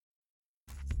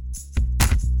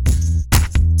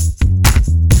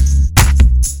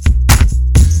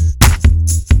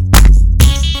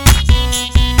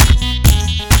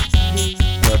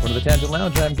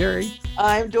Lounge. I'm Gary.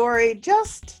 I'm Dory,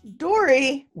 just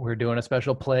Dory. We're doing a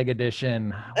special plague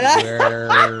edition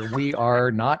where we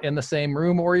are not in the same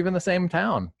room or even the same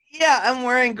town. Yeah, I'm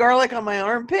wearing garlic on my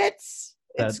armpits.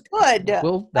 It's good.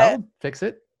 That'll fix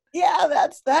it. Yeah,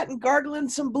 that's that and gargling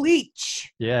some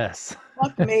bleach. Yes.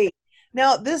 Fuck me.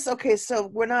 Now so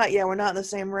we're not in the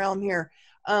same realm here.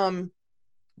 Zoom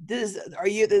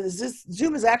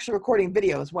is actually recording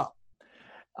video as well?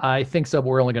 I think so, but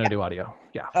we're only going to do audio.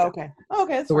 Yeah. Okay.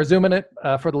 So we're zooming it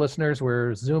for the listeners.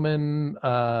 We're zooming,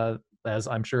 as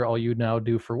I'm sure all you now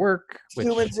do for work.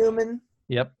 Zooming.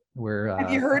 Yep.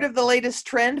 Have you heard of the latest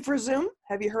trend for Zoom?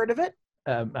 Have you heard of it?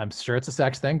 I'm sure it's a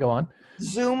sex thing. Go on.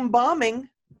 Zoom bombing.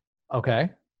 Okay.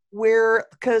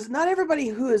 Because not everybody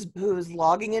who is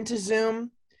logging into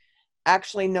Zoom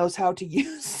actually knows how to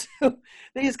use Zoom.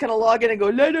 They just kind of log in and go,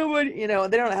 no, they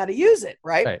don't know how to use it,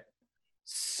 right? Right.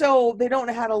 So they don't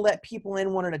know how to let people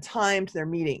in one at a time to their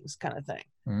meetings, kind of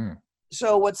thing.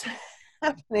 So what's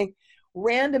happening,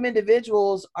 random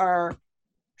individuals are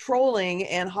trolling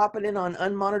and hopping in on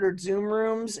unmonitored Zoom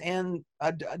rooms and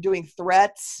doing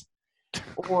threats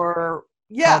or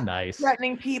nice.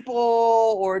 threatening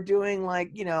people or doing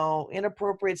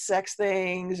inappropriate sex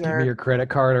things. Give me your credit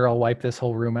card or I'll wipe this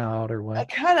whole room out or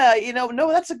what. No,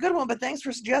 that's a good one, but thanks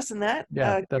for suggesting that.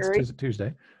 Yeah, that's Gary.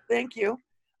 Tuesday. Thank you.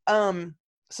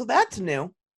 So that's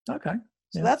new. Okay.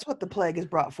 So that's what the plague has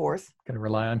brought forth. Got to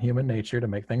rely on human nature to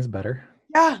make things better.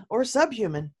 Yeah, or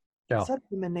subhuman. Yeah.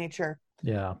 Subhuman nature.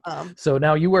 Yeah. So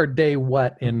now you are day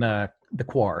what in the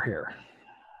quar here?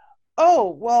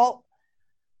 Oh, well,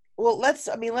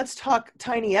 let's talk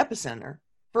tiny epicenter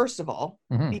first of all.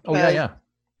 Mm-hmm. Oh yeah.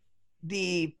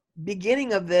 The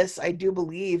beginning of this, I do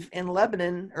believe, in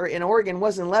Lebanon or in Oregon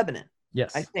was in Lebanon.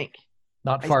 Yes. I think.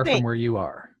 Not far from where you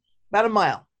are. About a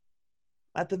mile.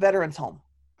 At the veterans home.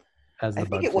 I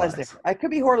think it was there. I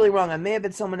could be horribly wrong. I may have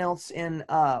been someone else in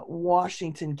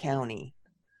Washington County,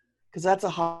 because that's a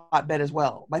hotbed as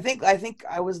well. I think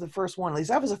I was the first one. At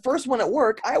least I was the first one at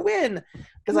work. I win,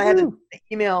 because I had to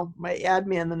email my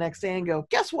admin the next day and go,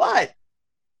 guess what?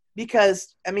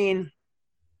 Because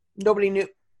nobody knew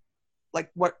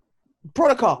what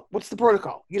protocol. What's the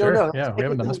protocol? You don't know. Yeah, we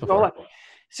haven't done this before.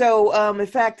 So in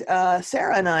fact,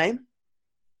 Sarah and I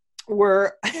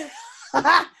were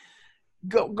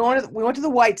we went to the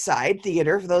Whiteside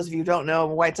Theater. For those of you who don't know,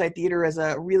 Whiteside Theater is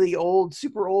a really old,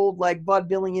 super old,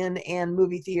 vaudevillian and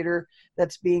movie theater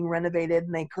that's being renovated,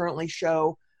 and they currently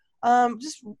show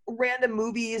just random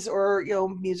movies or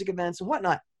music events and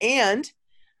whatnot. And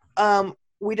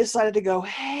we decided to go,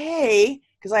 hey,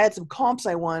 because I had some comps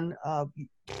I won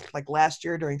last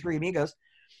year during Three Amigos.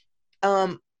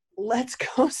 Let's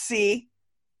go see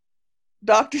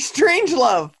Dr.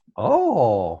 Strangelove.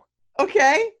 Oh,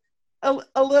 okay.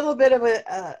 A little bit of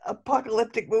a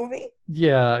apocalyptic movie.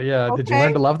 Yeah. Okay. Did you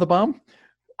learn to love the bomb?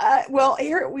 Well,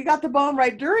 here we got the bomb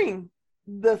right during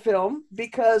the film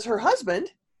because her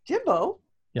husband, Jimbo,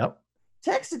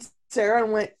 texted Sarah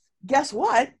and went, guess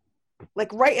what?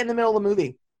 Right in the middle of the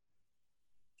movie.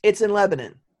 It's in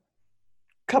Lebanon.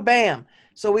 Kabam.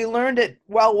 So we learned it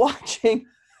while watching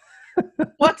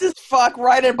What's His Fuck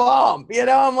Right a Bomb.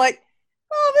 I'm like,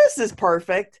 oh, this is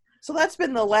perfect. So that's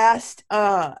been the last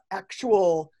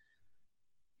actual,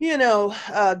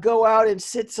 go out and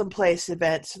sit someplace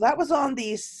event. So that was on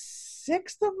the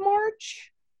 6th of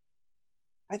March.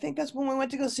 I think that's when we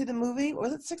went to go see the movie.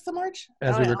 Was it 6th of March?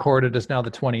 As we recorded, it's now the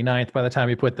 29th. By the time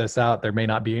you put this out, there may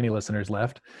not be any listeners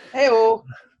left. Hey, well,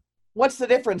 what's the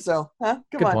difference, though? Huh?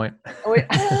 Good point.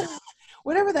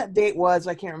 Whatever that date was,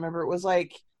 I can't remember. It was the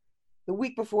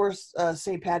week before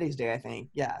St. Patty's Day, I think.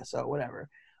 Yeah, so whatever.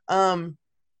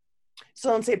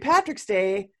 So on St. Patrick's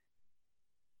Day,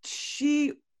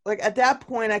 she, at that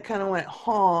point, I kind of went,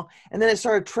 huh? And then it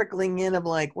started trickling in of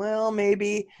well,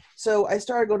 maybe. So I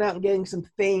started going out and getting some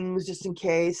things just in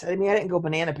case. I didn't go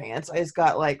banana pants. I just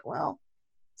got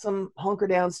some hunker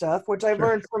down stuff, which I've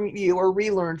learned from you or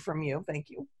relearned from you. Thank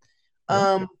you.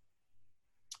 And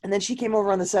then she came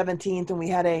over on the 17th and we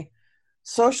had a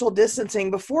social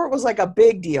distancing. Before it was a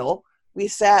big deal. We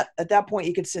sat, at that point,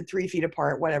 you could sit 3 feet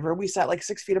apart, whatever. We sat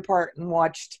 6 feet apart and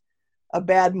watched a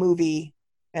bad movie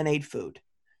and ate food.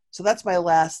 So that's my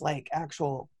last,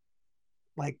 actual,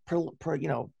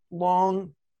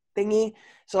 long thingy.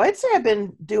 So I'd say I've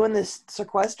been doing this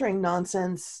sequestering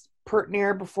nonsense pert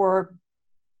near before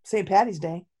St. Patty's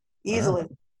Day.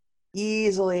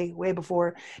 Easily, way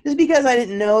before. Just because I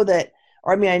didn't know that,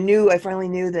 I finally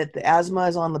knew that the asthma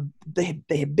is on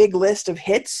the big list of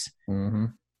hits. Mm-hmm.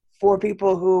 For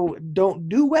people who don't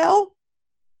do well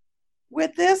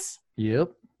with this.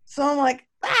 Yep. So I'm like,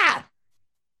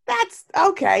 that's that's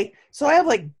okay. So I have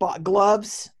like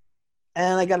gloves,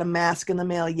 and I got a mask in the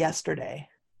mail yesterday.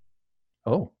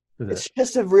 Oh, It's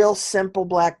just a real simple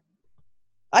black.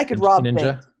 I could rob Ninja?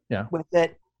 banks Yeah. with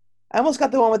it. I almost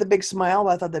got the one with the big smile,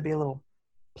 but I thought that'd be a little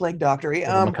plague doctory.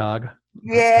 Little macaque.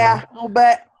 Yeah, a little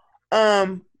bit.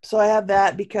 So I have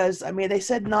that because I mean they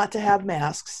said not to have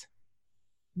masks,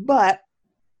 but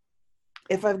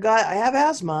if I have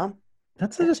asthma.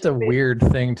 That's just a weird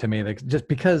thing to me. Like, just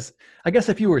because I guess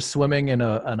if you were swimming in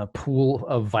a pool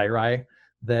of viri,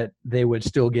 that they would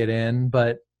still get in,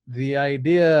 but the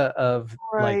idea of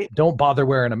like don't bother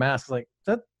wearing a mask, like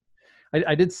that.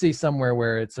 I did see somewhere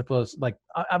where it's supposed, like,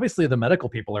 obviously the medical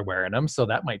people are wearing them, so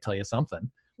that might tell you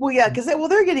something. Well, yeah, because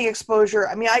they're getting exposure.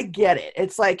 I mean, I get it.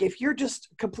 It's like if you're just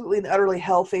completely and utterly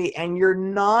healthy and you're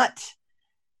not.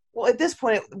 Well, at this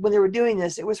point, when they were doing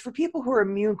this, it was for people who are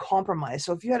immune compromised.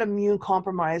 So if you had immune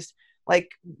compromised,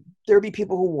 like there'd be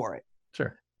people who wore it.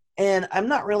 Sure. And I'm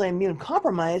not really immune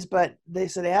compromised, but they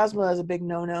said asthma is a big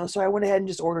no-no. So I went ahead and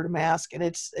just ordered a mask, and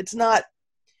it's not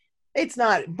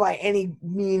by any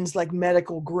means like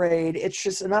medical grade. It's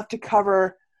just enough to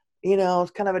cover,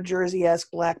 it's kind of a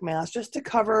Jersey-esque black mask, just to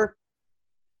cover,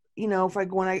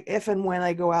 if and when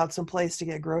I go out someplace to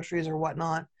get groceries or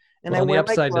whatnot. And well, on the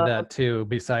upside to that too,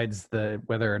 besides the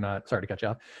whether or not, sorry to cut you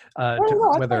off,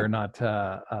 whether or not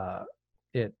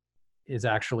it is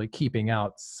actually keeping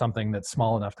out something that's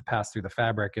small enough to pass through the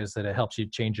fabric, is that it helps you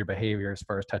change your behavior as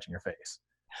far as touching your face.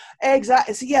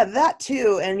 Exactly. So yeah, that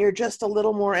too. And you're just a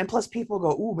little more, and plus people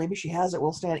go, ooh, maybe she has it.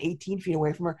 We'll stand 18 feet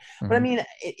away from her. Mm-hmm. But I mean,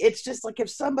 it's just like if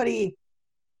somebody,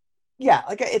 yeah,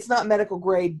 like it's not medical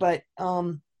grade, but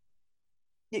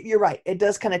you're right. It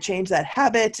does kind of change that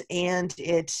habit, and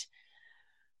it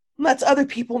lets other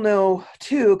people know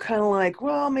too, kind of like,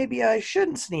 well, maybe I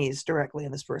shouldn't sneeze directly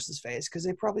in this person's face because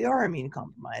they probably are immune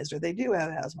compromised or they do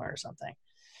have asthma or something.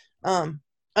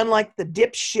 Unlike the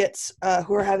dipshits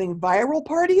who are having virus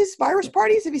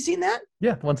parties. Have you seen that?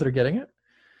 Yeah, the ones that are getting it.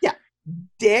 Yeah,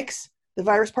 dicks, the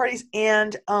virus parties,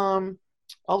 and all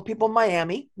the people in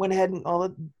Miami went ahead, and all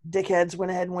the dickheads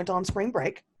went ahead and went on spring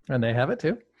break. And they have it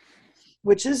too.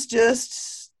 Which is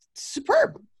just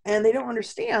superb. And they don't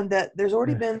understand that there's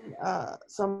already been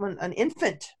an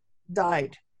infant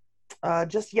died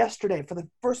just yesterday for the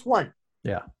first one.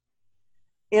 Yeah.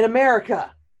 In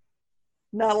America.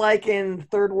 Not like in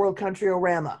third world country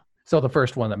Orama. So the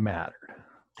first one that mattered.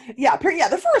 Yeah,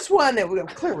 the first one that was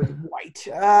clearly white.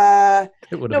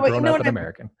 It would have grown up an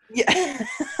American. Yeah.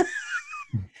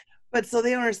 But so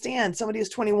they don't understand. Somebody who's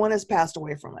 21 has passed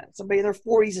away from it. Somebody in their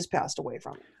 40s has passed away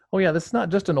from it. Oh yeah, this is not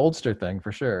just an oldster thing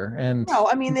for sure. And no,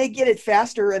 I mean they get it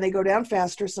faster and they go down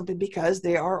faster simply because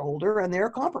they are older and they're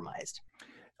compromised.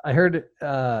 I heard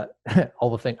all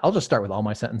the things. I'll just start with all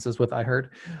my sentences with I heard.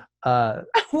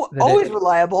 Always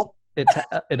reliable. It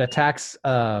attacks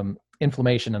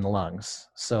inflammation in the lungs.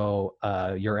 So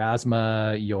your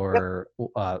asthma,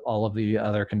 all of the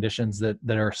other conditions that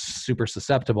are super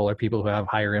susceptible are people who have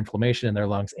higher inflammation in their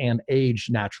lungs, and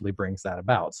age naturally brings that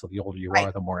about. So the older you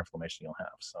are, the more inflammation you'll have.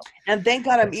 So, and thank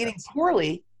God I'm eating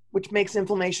poorly, which makes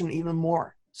inflammation even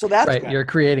more. So that's right. good. You're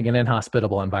creating an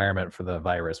inhospitable environment for the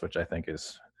virus, which I think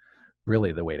is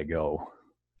really the way to go.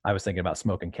 I was thinking about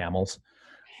smoking Camels.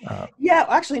 Yeah,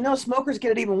 actually, no, smokers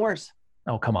get it even worse.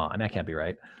 Oh, come on. That can't be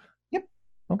right. Yep.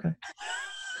 Okay.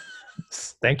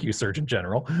 Thank you, Surgeon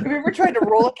General. Have you ever tried to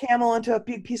roll a Camel into a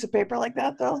big piece of paper like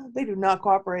that, though? They do not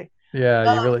cooperate.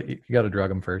 Yeah, you got to drug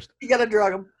them first. You got to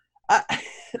drug them.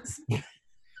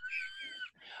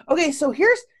 Okay, so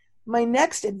here's my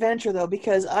next adventure, though,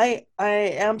 because I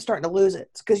am starting to lose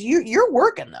it. Because you're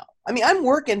working, though. I mean, I'm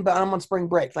working, but I'm on spring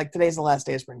break. Like today's the last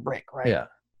day of spring break, right? Yeah.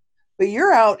 But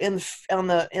you're out in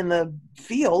the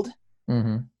field,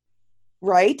 mm-hmm.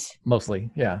 right?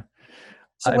 Mostly, yeah.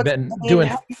 So how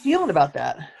are you feeling about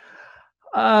that?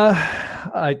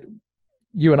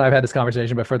 You and I have had this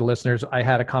conversation, but for the listeners, I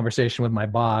had a conversation with my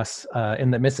boss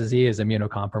in that Mrs. E is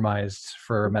immunocompromised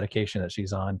for medication that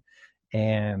she's on.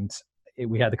 And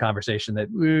we had the conversation that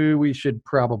we should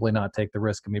probably not take the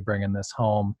risk of me bringing this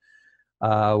home.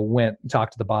 Went and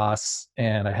talked to the boss,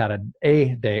 and I had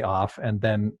a day off. And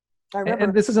then,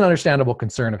 and this is an understandable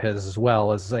concern of his as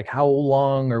well, is like, how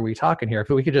long are we talking here? If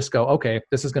we could just go, okay,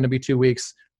 this is going to be 2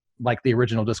 weeks, like the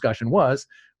original discussion was,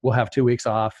 we'll have 2 weeks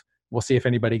off. We'll see if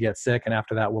anybody gets sick. And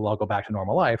after that, we'll all go back to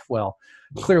normal life. Well,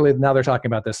 clearly now they're talking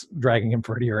about this dragging him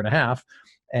for a year and a half.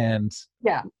 And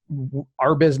yeah,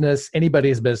 our business,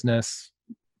 anybody's business,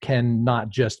 cannot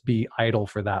just be idle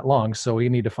for that long. So we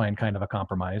need to find kind of a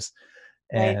compromise.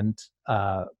 Right. And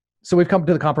so we've come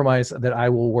to the compromise that I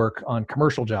will work on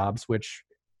commercial jobs, which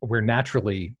we're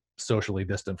naturally socially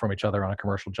distant from each other on a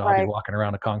commercial job. Right. You're walking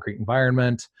around a concrete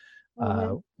environment.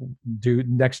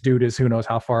 Mm-hmm. Next dude is who knows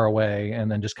how far away,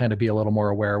 and then just kind of be a little more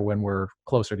aware when we're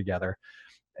closer together.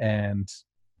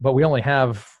 But we only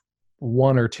have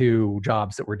one or two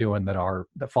jobs that we're doing that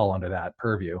fall under that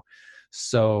purview.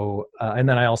 So, and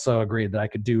then I also agreed that I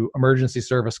could do emergency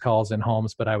service calls in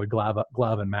homes, but I would glove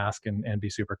and mask and be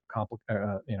super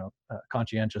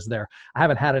conscientious there. I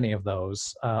haven't had any of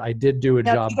those. I did do a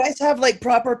job. Do you guys have like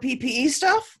proper PPE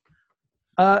stuff?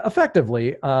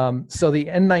 Effectively. So the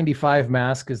N95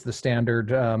 mask is the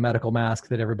standard medical mask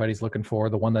that everybody's looking for,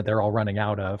 the one that they're all running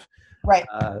out of. Right.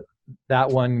 That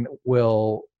one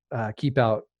will keep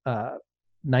out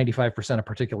 95% of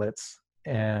particulates,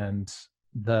 and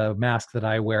the mask that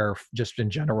I wear just in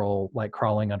general, like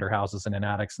crawling under houses and in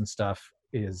attics and stuff,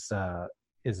 is a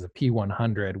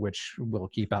P100, which will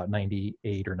keep out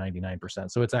 98 or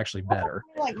 99%. So it's actually better.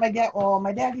 Like my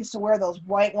dad used to wear those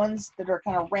white ones that are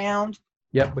kind of round.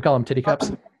 Yep, we call them titty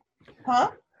cups.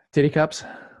 Huh? Titty cups.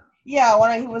 Yeah,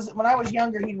 when I was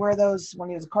younger, he'd wear those when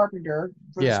he was a carpenter.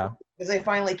 Yeah, because they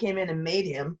finally came in and made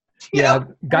him. Yeah,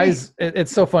 guys,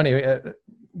 it's so funny.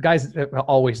 Guys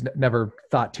always never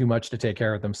thought too much to take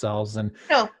care of themselves, and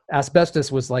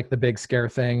asbestos was like the big scare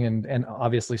thing, and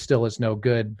obviously still is no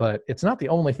good, but it's not the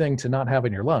only thing to not have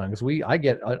in your lungs. I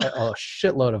get a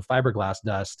shitload of fiberglass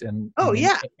dust in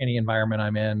any environment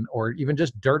I'm in, or even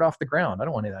just dirt off the ground. I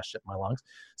don't want any of that shit in my lungs.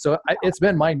 So it's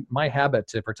been my habit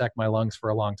to protect my lungs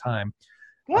for a long time.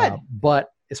 Good. But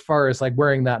as far as like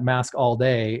wearing that mask all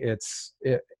day,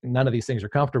 none of these things are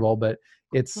comfortable, but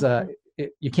it's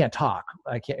you can't talk.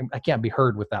 I can't be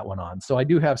heard with that one on. So I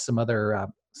do have some other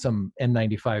some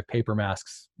N95 paper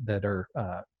masks that are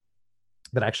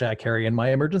that actually I carry in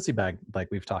my emergency bag, like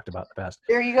we've talked about in the past.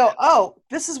 There you go. Oh,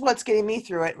 this is what's getting me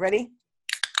through it. Ready?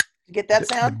 You get that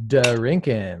sound?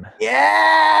 Drinking.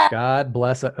 Yeah. God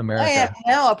bless America. I am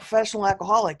now a professional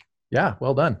alcoholic. Yeah,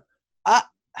 well done.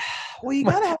 Well, you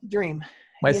gotta have a dream.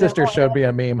 My sister showed me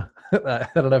a meme. I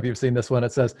don't know if you've seen this one.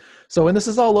 It says, "So when this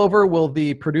is all over, will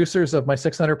the producers of My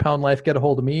 600-Pound Life get a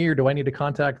hold of me, or do I need to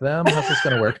contact them? How's this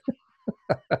going to work?"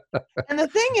 And the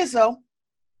thing is, though,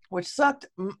 which sucked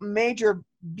major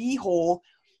beehole,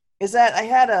 is that I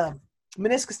had a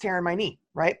meniscus tear in my knee,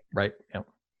 right? Right, yeah.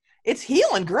 It's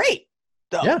healing great,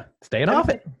 though. Yeah, staying off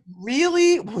it.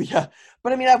 Really? Well, yeah.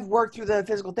 But I mean, I've worked through the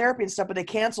physical therapy and stuff, but they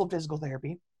canceled physical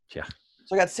therapy. Yeah.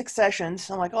 So I got 6 sessions.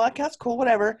 I'm like, oh, that's cool,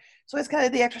 whatever. So it's kind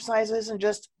of the exercises and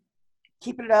just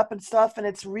keeping it up and stuff. And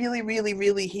it's really, really,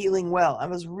 really healing well. I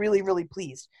was really, really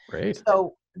pleased. Great.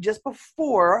 So just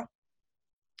before,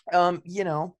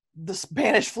 the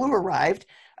Spanish flu arrived,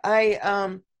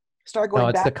 I started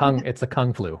going back. It's the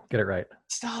Kung flu. Get it right.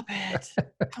 Stop it.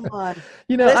 Come on.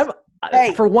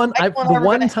 The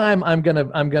one time I'm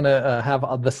gonna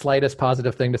have the slightest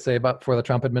positive thing to say for the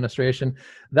Trump administration.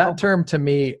 That term to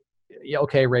me,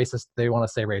 okay, racist. They want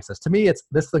to say racist. To me, it's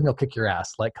this thing will kick your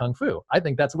ass like Kung Fu. I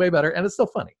think that's way better, and it's still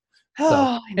funny.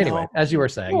 So anyway, as you were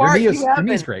saying, your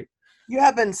knee is great. You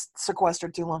have been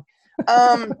sequestered too long.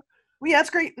 Well, yeah,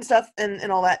 it's great and stuff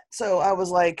and all that. So I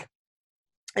was like,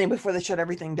 and before they shut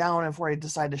everything down and before I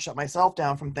decided to shut myself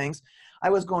down from things, I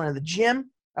was going to the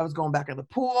gym. I was going back to the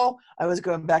pool. I was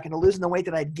going back into losing the weight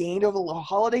that I'd gained over the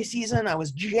holiday season. I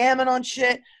was jamming on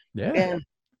shit. Yeah. And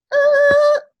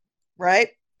right.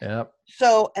 Yep.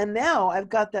 So, and now I've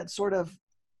got that sort of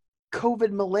COVID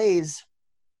malaise.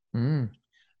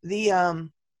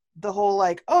 The whole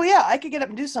like, oh yeah, I could get up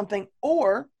and do something,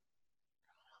 or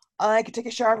I could take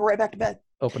a shower and go right back to bed.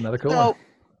 Open another cool one.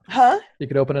 Huh? You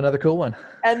could open another cool one.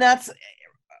 And that's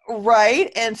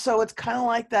right. And so it's kind of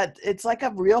like that. It's like a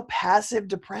real passive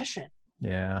depression.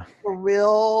 Yeah. A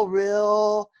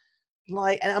real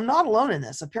like, and I'm not alone in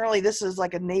this. Apparently this is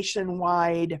like a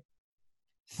nationwide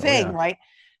thing, right?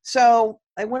 So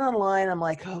I went online. I'm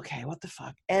like, okay, what the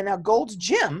fuck? And now Gold's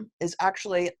Gym is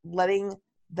actually letting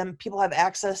people have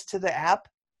access to the app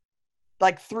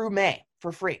like through May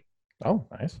for free. Oh,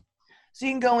 nice. So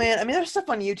you can go in. I mean, there's stuff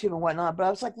on YouTube and whatnot, but I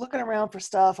was like looking around for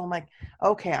stuff. I'm like,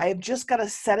 okay, I have just got to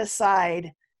set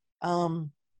aside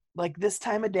like this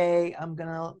time of day. I'm going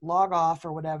to log off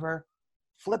or whatever,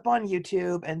 flip on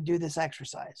YouTube and do this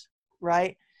exercise,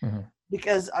 right? Mm-hmm.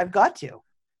 Because I've got to.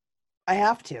 I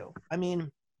have to. I mean,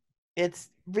 it's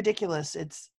ridiculous.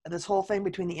 It's this whole thing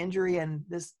between the injury and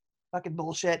this fucking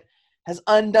bullshit has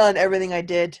undone everything I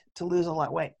did to lose a lot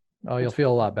of weight. Oh, you'll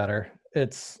feel a lot better.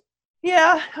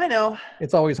 Yeah, I know.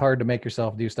 It's always hard to make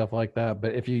yourself do stuff like that.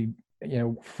 But if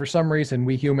for some reason,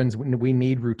 we humans, we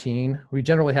need routine. We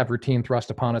generally have routine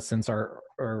thrust upon us since our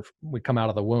or we come out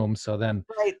of the womb. So then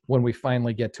Right. when we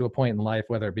finally get to a point in life,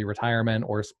 whether it be retirement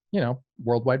or,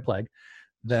 worldwide plague,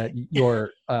 that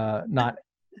you're not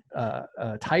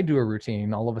tied to a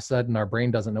routine, all of a sudden our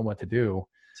brain doesn't know what to do.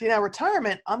 See, now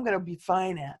retirement, I'm going to be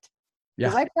fine at,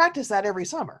 because Yeah. I practice that every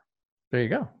summer. There you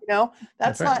go.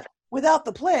 That's right. not, without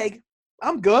the plague,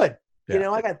 I'm good. Yeah.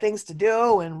 I got things to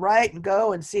do and write and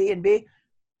go and see and be.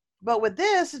 But with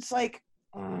this, it's like,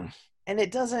 and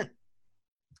it doesn't,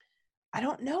 I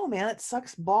don't know, man. It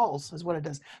sucks balls is what it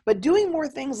does. But doing more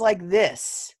things like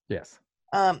this. Yes.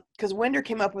 Because Winder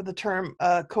came up with the term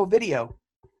co-video.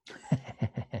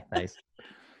 Nice.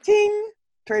 Ting,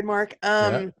 trademark.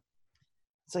 Yeah.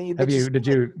 So did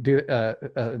you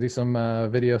do some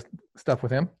video stuff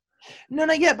with him? No,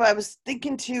 not yet. But I was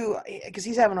thinking too, because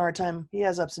he's having a hard time. He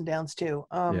has ups and downs too.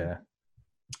 Yeah.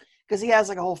 Because he has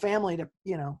like a whole family to,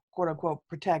 quote unquote,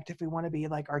 protect if we want to be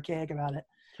like archaic about it.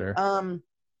 Sure.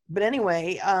 But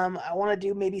anyway, I want to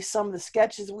do maybe some of the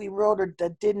sketches we wrote or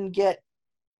that didn't get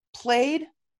played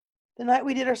the night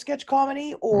we did our sketch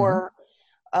comedy, or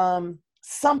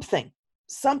something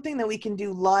that we can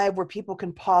do live where people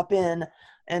can pop in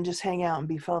and just hang out and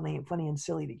be funny and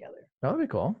silly together. That would be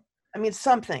cool. I mean,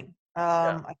 something.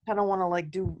 I kind of want to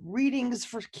like do readings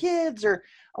for kids, or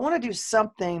I want to do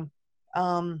something.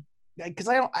 Because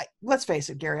let's face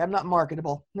it, Gary, I'm not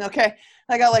marketable. Okay.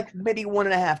 I got like maybe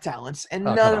 1.5 talents, and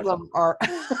none of them are,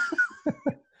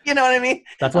 you know what I mean?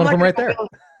 That's one of them right there.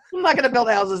 I'm not going to build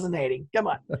houses in Haiti. Come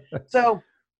on. So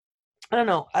I don't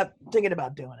know. I'm thinking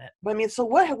about doing it. But I mean, so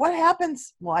what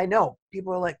happens? Well, I know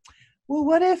people are like, well,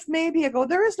 what if maybe? I go,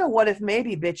 there is no what if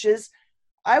maybe, bitches.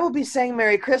 I will be saying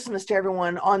Merry Christmas to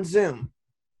everyone on Zoom.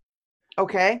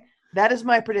 Okay. That is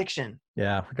my prediction.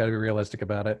 Yeah, we got to be realistic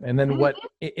about it. And then what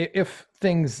if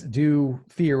things do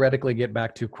theoretically get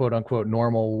back to quote unquote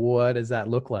normal? What does that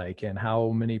look like, and how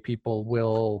many people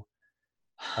will,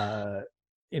 how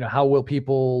will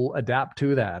people adapt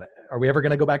to that? Are we ever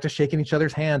going to go back to shaking each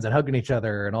other's hands and hugging each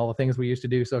other and all the things we used to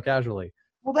do so casually?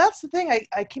 Well, that's the thing.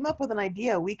 I came up with an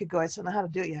idea a week ago. I just don't know how to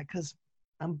do it yet because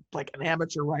I'm like an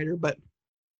amateur writer. But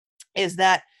is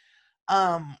that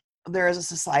there is a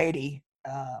society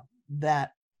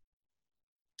that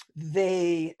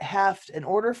they have to, in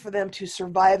order for them to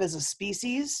survive as a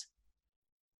species,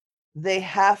 they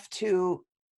have to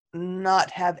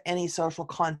not have any social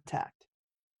contact,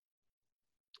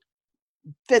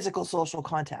 physical social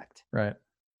contact, right?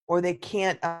 Or they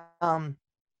can't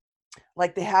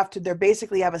they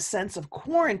basically have a sense of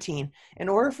quarantine. In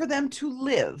order for them to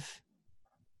live,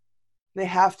 they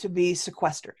have to be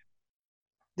sequestered.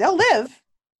 They'll live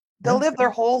their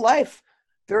whole life,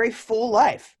 very full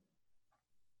life,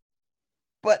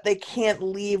 but they can't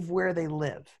leave where they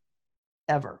live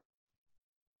ever.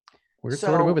 We're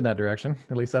sort of moving in that direction.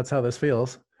 At least that's how this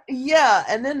feels. Yeah.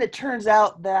 And then it turns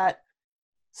out that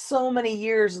so many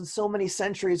years and so many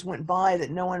centuries went by that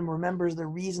no one remembers the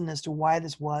reason as to why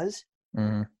this was.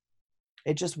 Mm-hmm.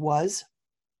 It just was.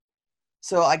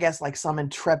 So I guess like some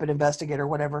intrepid investigator,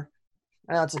 whatever.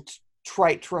 I know it's a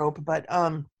trite trope, but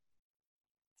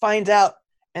finds out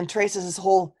and traces this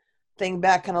whole thing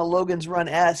back, kind of Logan's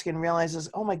Run-esque, and realizes,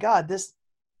 oh my God, this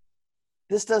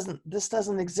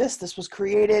doesn't exist. This was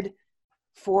created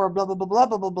for blah blah blah blah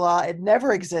blah blah blah. It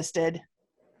never existed,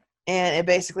 and it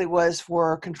basically was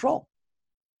for control.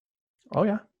 Oh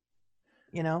yeah,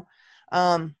 and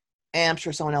I'm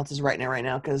sure someone else is writing it right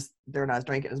now because they're not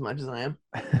drinking as much as I am.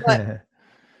 But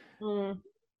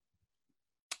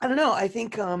I don't know. I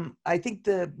think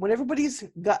when everybody's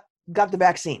got the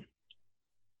vaccine.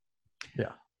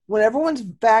 Yeah. When everyone's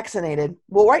vaccinated,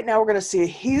 well, right now we're going to see a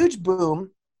huge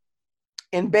boom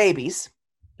in babies.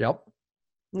 Yep.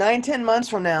 9-10 months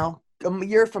from now, a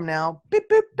year from now, beep,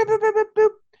 boop, boop, boop, boop, boop, boop,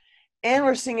 and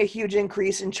we're seeing a huge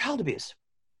increase in child abuse.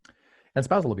 And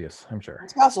spousal abuse, I'm sure.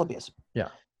 Spousal abuse. Yeah.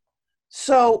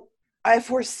 So I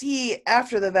foresee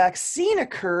after the vaccine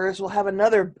occurs, we'll have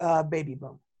another baby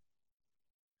boom.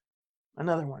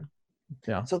 Another one.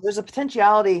 Yeah. So there's a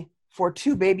potentiality for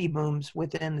 2 baby booms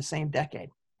within the same decade.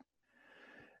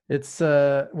 It's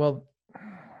well,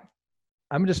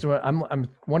 I'm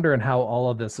wondering how all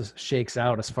of this shakes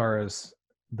out as far as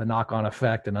the knock-on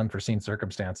effect and unforeseen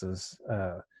circumstances.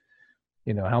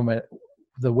 How much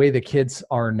the way the kids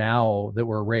are now that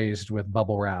were raised with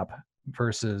bubble wrap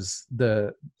versus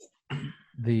the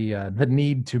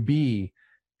need to be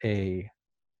a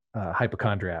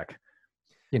hypochondriac.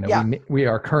 We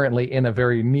are currently in a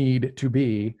very need to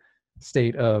be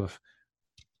state of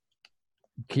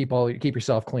keep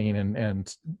yourself clean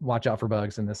and watch out for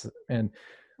bugs and this and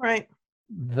right.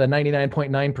 The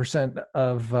 99.9%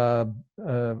 of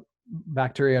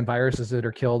bacteria and viruses that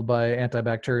are killed by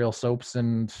antibacterial soaps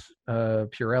and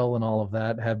Purell and all of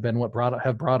that have been what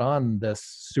have brought on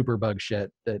this superbug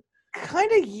shit. That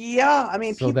kind of, yeah. I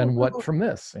mean, so people then what who from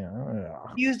this? Yeah.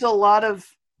 used a lot of,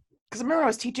 because I remember I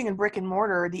was teaching in brick and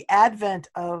mortar. The advent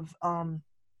of hand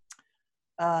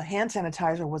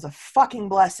sanitizer was a fucking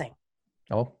blessing.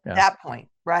 Oh, yeah. At that point,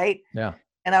 right? Yeah.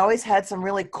 And I always had some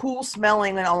really cool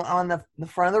smelling on the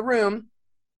front of the room.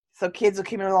 So kids would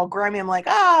come in all grimy. I'm like,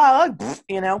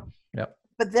 you know? Yep.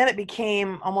 But then it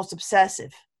became almost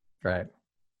obsessive. Right.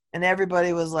 And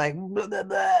everybody was like, blah, blah,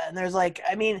 blah. And there's like,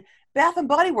 I mean, Bath and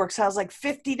Body Works has like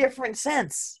 50 different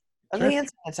scents of hand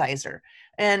sanitizer.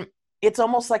 And it's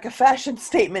almost like a fashion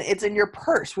statement. It's in your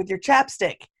purse with your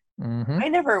chapstick. Mm-hmm.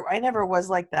 I never was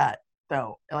like that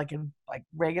though. Like in like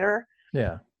regular.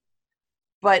 Yeah.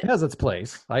 But it has its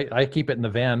place. I keep it in the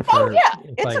van for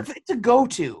it's a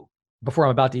go-to. Before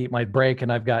I'm about to eat my break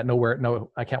and I've got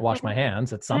I can't wash my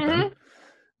hands. It's something. Mm-hmm.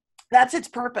 That's its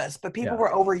purpose. But people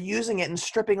were overusing it and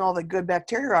stripping all the good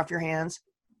bacteria off your hands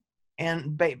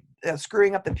and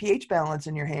screwing up the pH balance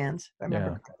in your hands, if I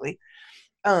remember correctly.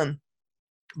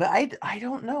 But I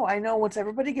don't know. I know once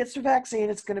everybody gets the vaccine,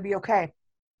 it's going to be okay.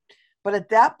 But at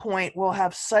that point, we'll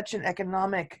have such an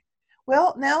economic,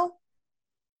 well, now,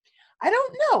 I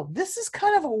don't know. This is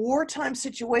kind of a wartime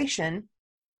situation,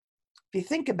 if you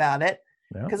think about it,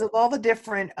 because of all the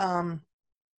different,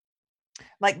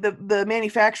 like the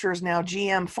manufacturers now,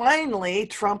 GM, finally,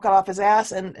 Trump got off his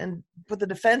ass and put the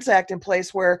Defense Act in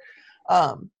place where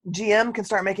GM can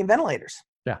start making ventilators.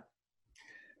 Yeah.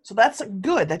 So that's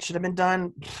good. That should have been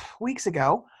done weeks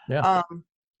ago. Yeah.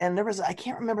 And I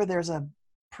can't remember, there's a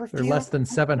perfume. There are less than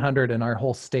 700 in our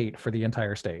whole state for the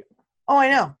entire state. Oh, I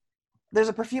know. There's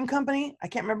a perfume company. I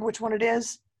can't remember which one it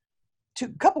is. A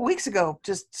couple weeks ago,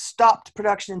 just stopped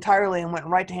production entirely and went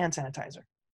right to hand sanitizer.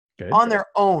 Good. On their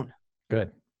own.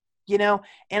 Good. You know,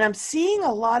 and I'm seeing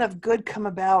a lot of good come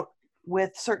about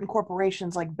with certain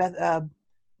corporations like Bath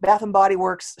and Body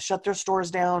Works shut their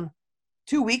stores down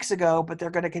 2 weeks ago, but they're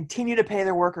going to continue to pay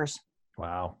their workers.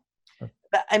 Wow.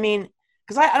 I mean,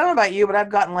 because I don't know about you, but I've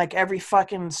gotten like every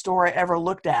fucking store I ever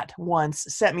looked at once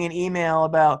sent me an email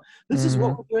about this is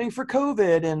what we're doing for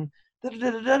COVID and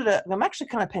da-da-da-da-da. I'm actually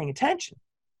kind of paying attention.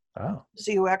 Oh. To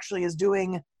see who actually is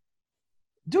doing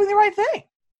the right thing.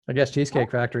 I guess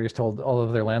Cheesecake Factory has told all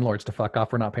of their landlords to fuck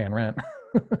off. We're not paying rent.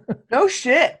 No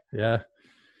shit. Yeah.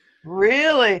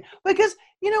 Really? Because,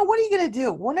 you know, what are you going to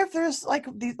do? Wonder if there's like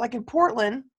in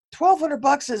Portland,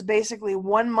 $1,200 is basically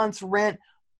 1 month's rent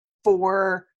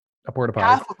for a porta potty.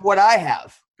 Half of what I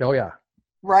have. Oh yeah.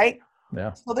 Right?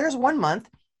 Yeah. So there's 1 month.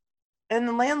 And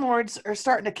the landlords are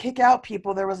starting to kick out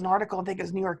people. There was an article, I think it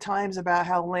was New York Times, about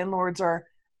how landlords are,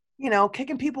 you know,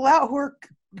 kicking people out who are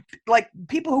like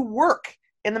people who work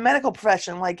in the medical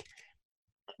profession. Like,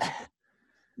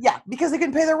 yeah, because they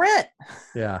couldn't pay their rent.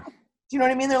 Yeah. Do you know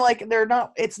what I mean?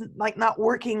 It's like not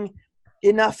working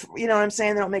enough. You know what I'm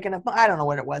saying? They don't make enough. I don't know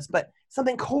what it was, but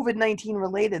something COVID-19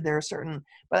 related. There are certain,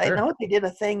 but sure. I know they did a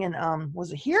thing in,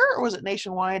 was it here or was it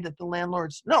nationwide that the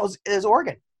landlords, no, it was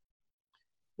Oregon.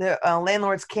 The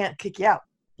landlords can't kick you out.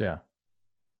 Yeah.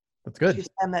 That's good. You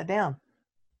stand that down.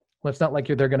 Well, it's not like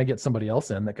they're going to get somebody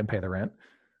else in that can pay the rent.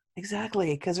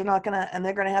 Exactly. Because they're not going to, and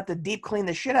they're going to have to deep clean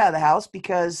the shit out of the house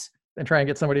because. And try and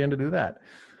get somebody in to do that.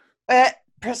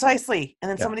 Precisely. And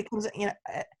then somebody comes in, you know,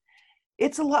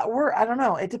 it's a lot worse. I don't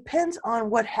know. It depends on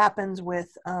what happens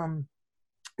with the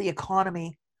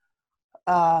economy.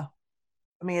 I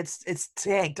mean, it's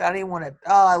tanked. I didn't want to,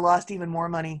 I lost even more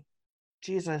money.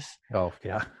 Jesus. Oh,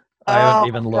 yeah. I haven't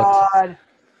even looked. God.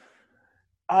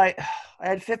 I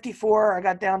had 54. I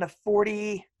got down to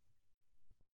 40.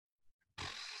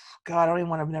 God, I don't even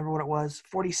want to remember what it was.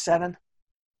 47,000.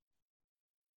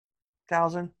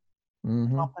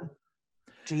 Mm-hmm.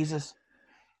 Jesus.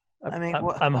 I mean,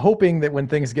 I'm hoping that when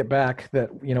things get back that,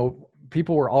 you know,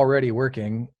 people were already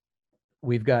working.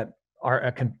 We've got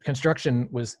our construction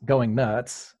was going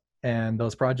nuts and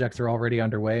those projects are already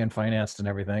underway and financed and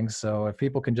everything. So if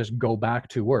people can just go back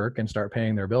to work and start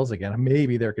paying their bills again,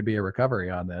 maybe there could be a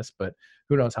recovery on this, but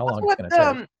who knows how long it's going to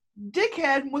take.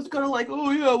 Dickhead was going to like,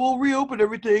 oh yeah, we'll reopen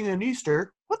everything in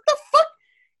Easter. What the fuck?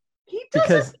 He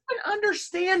doesn't even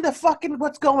understand the fucking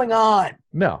what's going on.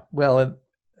 No. Well,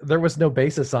 there was no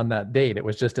basis on that date. It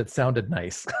was just, it sounded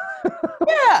nice.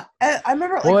 Yeah. I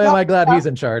remember. Like, boy, am I glad he's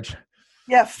in charge.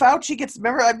 Yeah. Fauci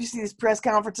remember I've seen these press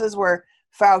conferences where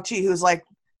Fauci, who's like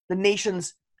the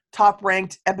nation's top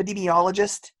ranked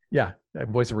epidemiologist. Yeah.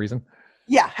 Voice of reason.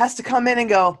 Yeah. Has to come in and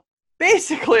go,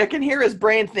 basically I can hear his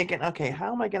brain thinking, okay,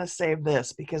 how am I going to save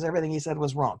this? Because everything he said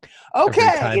was wrong. Okay.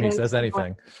 Every time he says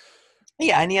anything.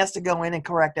 Yeah, and he has to go in and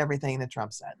correct everything that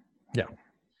Trump said. Yeah.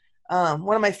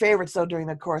 One of my favorites, though, during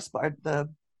the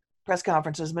press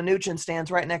conferences, Mnuchin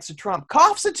stands right next to Trump,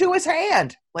 coughs into his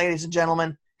hand, ladies and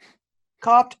gentlemen.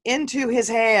 Coughed into his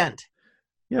hand.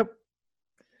 Yep.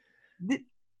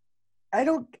 I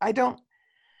don't.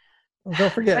 Well,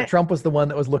 don't forget, Trump was the one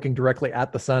that was looking directly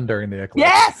at the sun during the eclipse.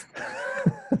 Yes!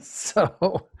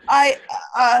 So I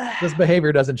this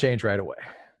behavior doesn't change right away.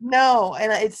 No,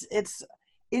 and it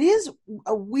is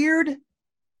a weird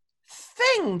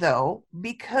thing, though,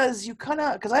 because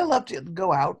because I love to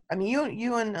go out. I mean,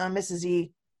 you and Mrs.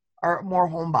 E are more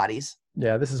homebodies.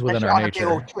 Yeah, this is within our on nature. a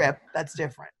big old trip, that's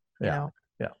different. Yeah. You know?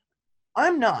 Yeah.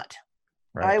 I'm not.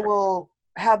 Right. I will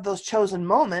have those chosen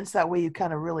moments. That way you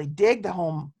kind of really dig the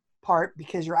home part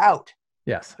because you're out.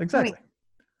 Yes, exactly.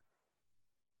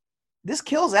 This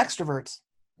kills extroverts.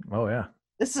 Oh, yeah.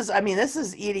 This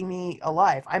is eating me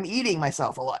alive. I'm eating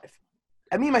myself alive.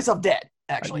 I mean myself dead,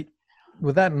 actually.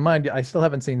 With that in mind, I still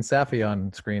haven't seen Safi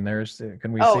on screen.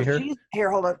 Can we see her?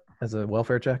 Here, hold on. As a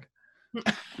welfare check?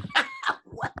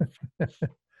 What?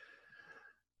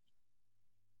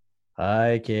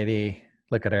 Hi, kitty.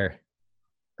 Look at her.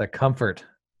 The comfort.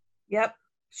 Yep.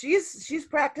 She's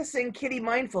practicing kitty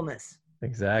mindfulness.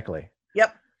 Exactly.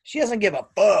 Yep. She doesn't give a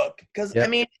fuck. Because, yep. I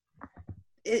mean...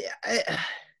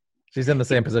 She's in the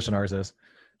same position ours is.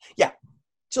 Yeah.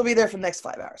 She'll be there for the next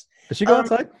 5 hours. Does she go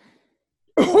outside?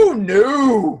 Oh,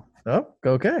 no. Oh,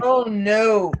 okay. Oh,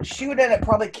 no. She would end up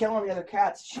probably killing the other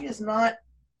cats. She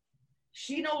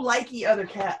no likey other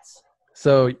cats.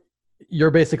 So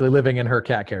you're basically living in her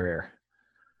cat carrier.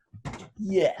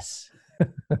 Yes. You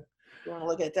want to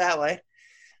look at it that way.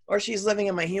 Or she's living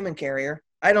in my human carrier.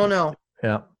 I don't know.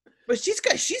 Yeah. But she's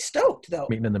stoked, though.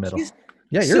 Meeting in the middle.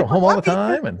 Yeah, you're home all the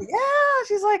time. And yeah,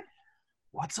 she's like,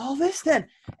 what's all this then?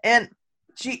 And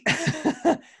she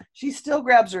she still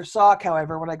grabs her sock,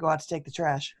 however, when I go out to take the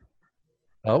trash.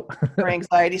 Oh. Her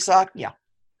anxiety sock? Yeah.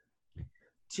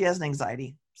 She has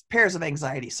pairs of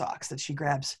anxiety socks that she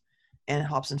grabs and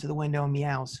hops into the window and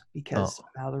meows because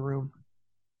I'm out of the room.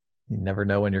 You never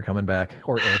know when you're coming back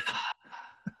or if.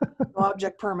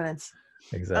 Object permanence.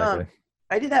 Exactly.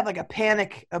 I did have like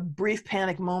a brief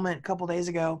panic moment a couple days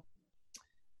ago.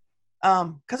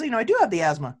 Because I do have the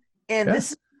asthma. And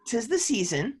this is the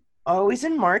season. Always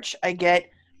in March, I get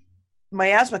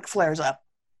my asthma flares up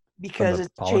because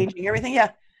it's changing everything.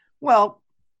 Yeah. Well,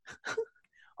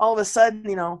 all of a sudden,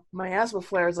 my asthma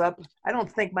flares up. I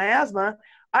don't think my asthma.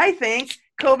 I think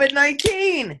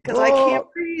COVID-19 because I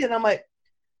can't breathe. And I'm like,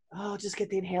 oh, just get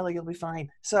the inhaler. You'll be fine.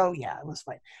 So, yeah, it was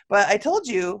fine. But I told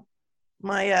you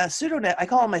my I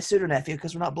call him my pseudo-nephew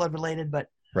because we're not blood related, but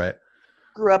right.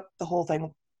 Grew up the whole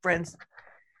thing, friends.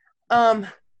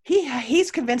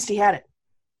 He's convinced he had it.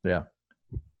 Yeah.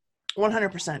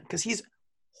 100% because he's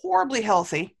horribly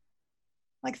healthy,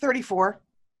 like 34,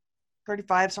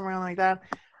 35, somewhere like that.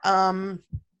 Very,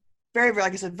 very,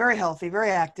 like I said, very healthy,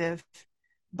 very active.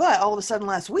 But all of a sudden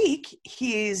last week,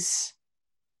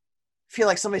 feel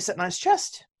like somebody's sitting on his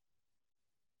chest.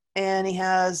 And he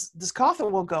has this cough that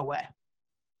won't go away.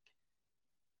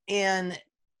 And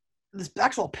this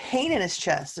actual pain in his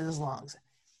chest, in his lungs,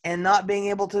 and not being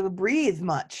able to breathe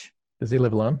much. Does he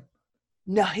live alone?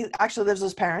 No, he actually lives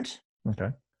with his parents. Okay.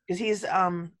 Because he's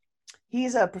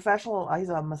a professional, he's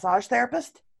a massage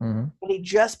therapist, mm-hmm. but he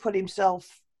just put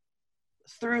himself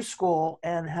through school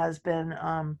and has been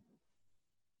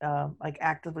like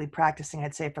actively practicing,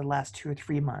 I'd say, for the last 2 or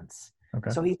 3 months. Okay.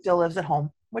 So he still lives at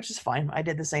home, which is fine. I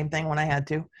did the same thing when I had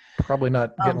to. Probably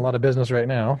not getting a lot of business right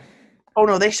now. Oh,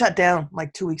 no, they shut down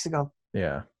like 2 weeks ago.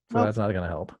 Yeah, so that's not going to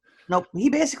help. Nope. He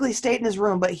basically stayed in his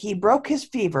room, but he broke his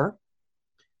fever.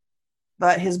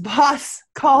 But his boss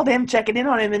called him, checking in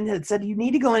on him, and had said, you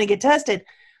need to go in and get tested.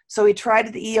 So he tried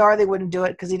at the ER. They wouldn't do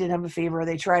it because he didn't have a fever.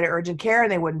 They tried at urgent care,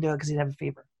 and they wouldn't do it because he didn't have a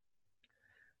fever.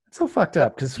 It's so fucked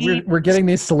up because we're getting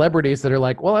these celebrities that are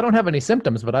like, well, I don't have any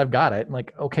symptoms, but I've got it. And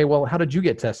like, okay, well, how did you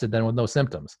get tested then with no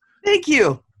symptoms? Thank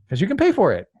you. Because you can pay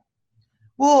for it.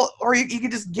 Well, or you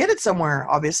can just get it somewhere,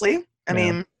 obviously. I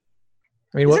mean,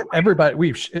 well,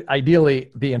 everybody,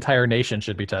 ideally, the entire nation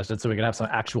should be tested so we can have some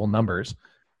actual numbers.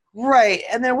 Right.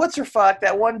 And then what's her fuck?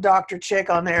 That one doctor chick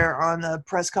on there on the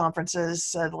press conferences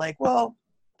said, like, well,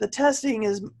 the testing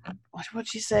is, what'd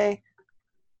she say?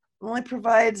 Only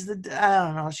provides I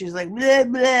don't know. She's like, blah,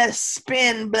 blah,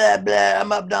 spin, blah, blah.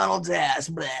 I'm up Donald's ass,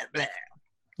 blah, blah.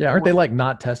 Yeah. Aren't they like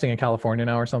not testing in California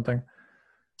now or something?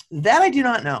 That I do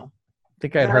not know. I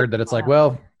think I'd heard that it's like,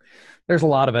 well, there's a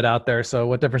lot of it out there. So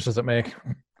what difference does it make?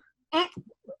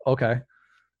 Okay.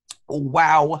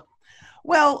 Wow.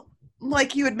 Well,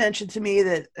 like you had mentioned to me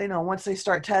that, once they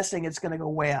start testing, it's going to go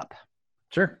way up.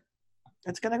 Sure.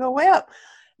 It's going to go way up.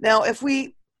 Now, if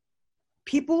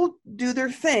people do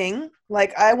their thing,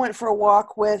 like I went for a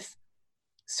walk with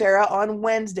Sarah on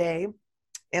Wednesday,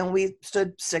 and we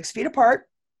stood 6 feet apart,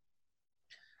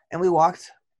 and we walked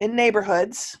in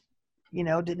neighborhoods,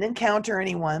 didn't encounter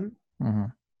anyone. Mm-hmm.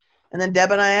 And then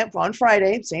Deb and I on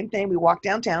Friday, same thing. We walked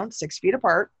downtown 6 feet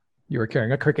apart. You were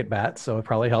carrying a cricket bat, so it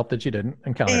probably helped that you didn't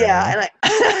encounter anyone. Yeah, and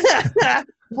I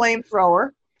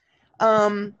flamethrower.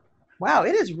 Wow,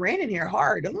 it is raining here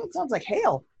hard. It sounds like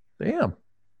hail. Damn.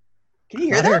 Can you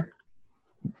hear that? Here.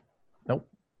 Nope.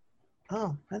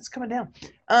 Oh, that's coming down.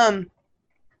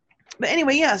 But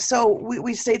anyway, yeah, so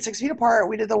we stayed 6 feet apart.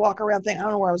 We did the walk around thing. I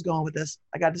don't know where I was going with this.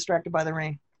 I got distracted by the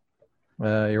rain.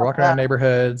 You're walking around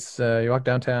neighborhoods. You walk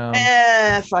downtown.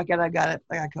 Fuck it. I got it.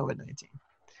 I got COVID-19.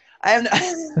 I have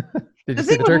Did you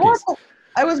see the turkeys?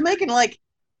 I was making like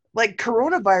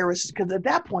coronavirus, because at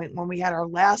that point when we had our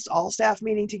last all staff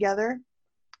meeting together,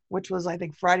 which was I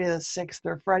think Friday the 6th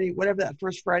or Friday, whatever that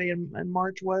first Friday in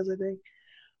March was, I think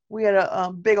we had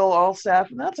a big old all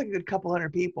staff, and that's like a good couple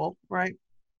hundred people, right?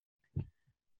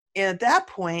 And at that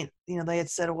point, they had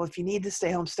said, well, if you need to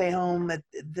stay home, stay home. That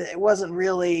it wasn't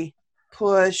really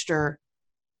pushed, or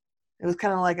it was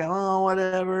kind of like, oh,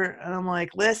 whatever. And I'm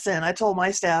like, listen, I told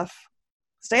my staff,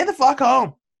 stay the fuck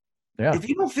home. Yeah. If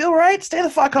you don't feel right, stay the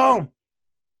fuck home.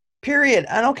 Period.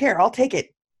 I don't care. I'll take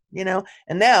it. And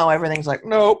now everything's like,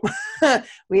 nope.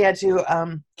 We had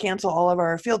to cancel all of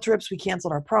our field trips. We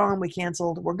canceled our prom.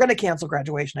 We're going to cancel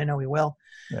graduation. I know we will.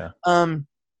 Yeah.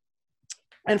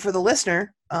 And for the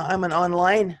listener, I'm an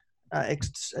online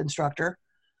instructor.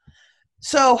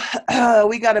 So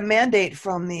we got a mandate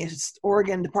from the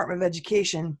Oregon Department of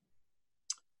Education,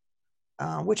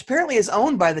 which apparently is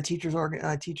owned by the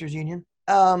teachers union.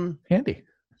 Handy.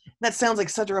 That sounds like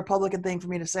such a Republican thing for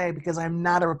me to say, because I'm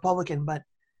not a Republican, but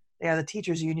yeah, the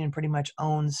teachers union pretty much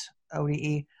owns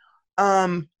ODE.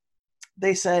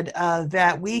 They said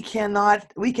that we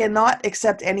cannot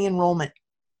accept any enrollment,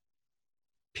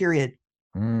 period.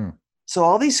 So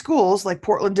all these schools like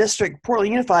Portland District,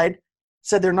 Portland Unified,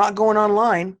 said they're not going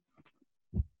online,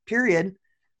 period.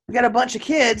 We got a bunch of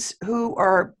kids who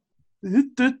are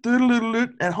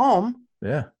at home.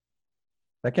 Yeah.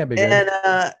 That can't be good.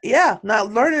 And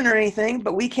not learning or anything,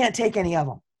 but we can't take any of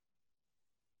them.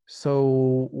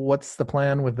 So what's the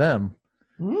plan with them?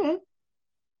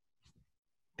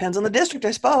 Depends on the district,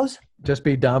 I suppose. Just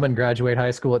be dumb and graduate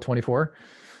high school at 24?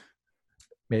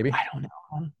 Maybe. I don't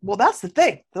know. Well, that's the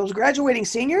thing. Those graduating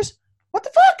seniors, what the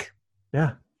fuck?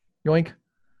 Yeah. Yoink.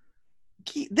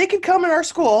 They could come in our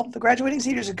school. The graduating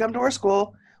seniors could come to our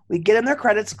school. We'd get them their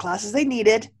credits, classes they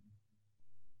needed,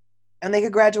 and they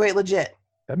could graduate legit.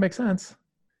 That makes sense.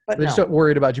 But they're just not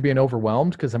worried about you being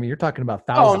overwhelmed, because you're talking about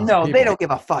thousands. Oh no, of people. They don't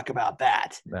give a fuck about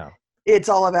that. No. It's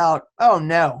all about,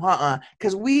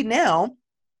 because we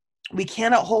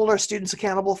cannot hold our students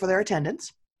accountable for their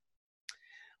attendance.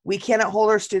 We cannot hold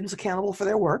our students accountable for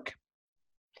their work.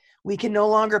 We can no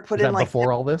longer put in like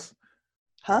before all this?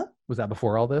 Huh? Was that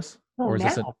before all this? Or is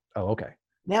this now. Oh, okay.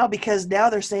 Now, because now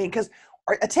they're saying, because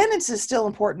our attendance is still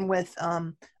important with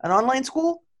an online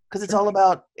school, because it's all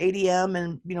about ADM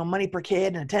and money per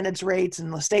kid and attendance rates,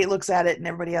 and the state looks at it and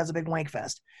everybody has a big wank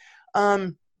fest.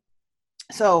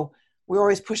 So we're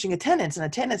always pushing attendance, and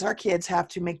attendance, our kids have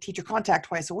to make teacher contact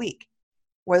twice a week,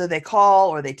 whether they call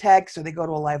or they text or they go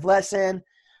to a live lesson,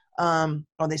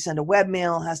 or they send a web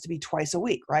mail. It has to be twice a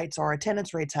week, right? So our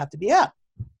attendance rates have to be up.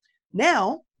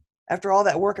 Now, after all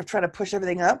that work of trying to push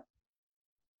everything up,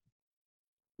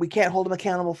 we can't hold them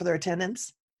accountable for their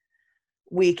attendance.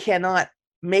 We cannot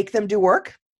make them do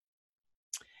work.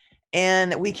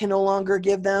 And we can no longer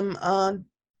give them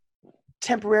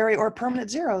temporary or permanent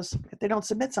zeros if they don't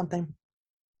submit something.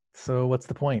 So what's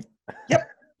the point? Yep.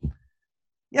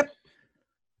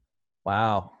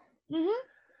 Wow.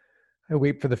 I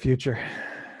weep for the future.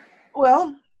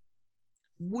 Well,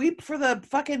 weep for the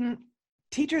fucking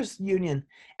teachers union.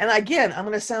 And again, I'm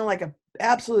going to sound like an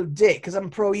absolute dick because I'm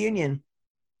pro-union.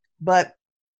 But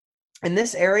in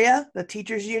this area, the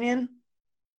teachers union,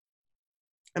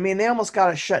 they almost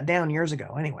got us shut down years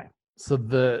ago anyway. So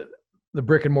the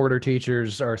brick and mortar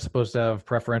teachers are supposed to have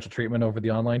preferential treatment over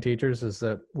the online teachers? Is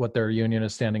that what their union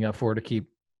is standing up for, to keep?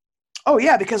 Oh,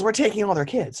 yeah, because we're taking all their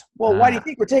kids. Well, why do you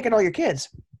think we're taking all your kids?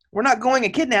 We're not going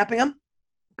and kidnapping them.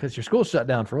 Because your school's shut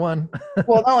down, for one.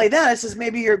 Well, not only that, it's just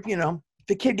maybe if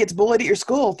the kid gets bullied at your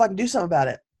school, fucking do something about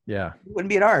it. Yeah. It wouldn't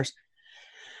be at ours.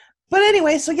 But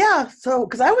anyway,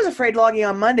 because I was afraid logging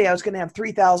on Monday, I was going to have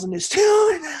 3,000 new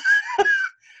students.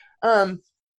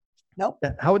 Nope.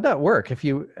 How would that work? If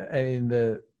you'd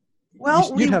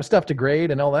have stuff to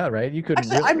grade and all that, right? You could.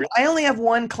 Actually, I only have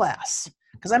one class.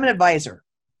 because I'm an advisor,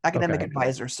 academic Okay.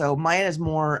 advisor. So mine is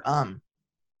more, how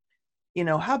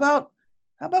about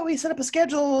we set up a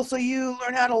schedule so you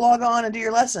learn how to log on and do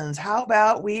your lessons? How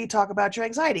about we talk about your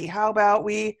anxiety? How about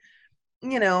we,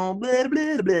 blah, blah,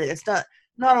 blah. It's not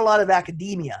a lot of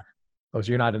academia. Oh, so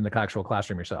you're not in the actual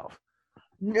classroom yourself.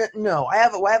 No, I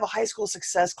have a high school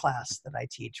success class that I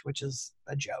teach, which is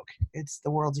a joke. It's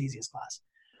the world's easiest class.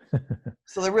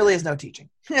 So there really is no teaching.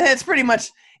 It's pretty much,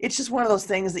 it's just one of those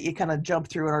things that you kind of jump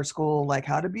through in our school, like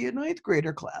how to be a ninth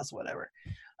grader class, whatever.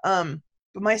 But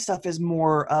my stuff is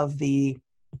more of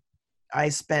I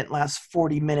spent last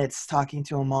 40 minutes talking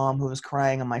to a mom who was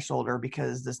crying on my shoulder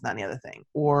because this, not, and the other thing.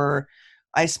 Or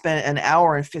I spent an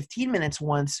hour and 15 minutes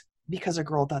once because a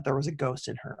girl thought there was a ghost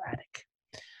in her attic.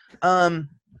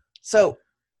 So,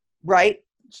 right.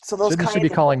 So those Shouldn't you be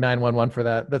calling 911 for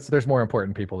that? There's more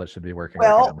important people that should be working with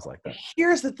items like that.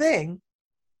 Here's the thing.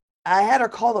 I had her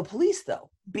call the police though,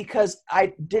 because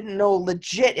I didn't know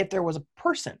legit if there was a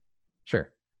person.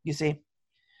 Sure. You see?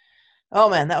 Oh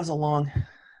man, that was a long.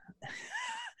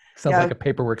 Sounds like a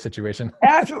paperwork situation.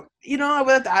 After,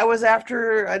 I was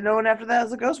known after that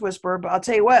as a ghost whisperer, but I'll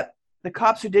tell you what, the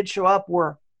cops who did show up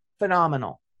were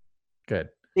phenomenal. Good.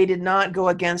 They did not go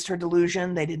against her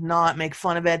delusion. They did not make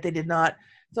fun of it. They did not,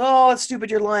 oh, it's stupid,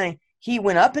 you're lying. He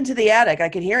went up into the attic. I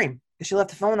could hear him because she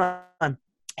left the phone on.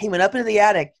 He went up into the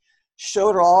attic,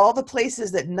 showed her all the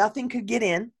places that nothing could get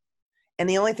in. And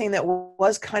the only thing that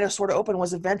was kind of sort of open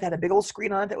was a vent that had a big old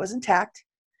screen on it that was intact.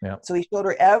 Yeah. So he showed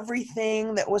her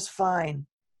everything that was fine,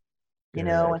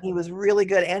 and he was really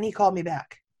good. And he called me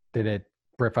back. Did it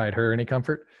provide her any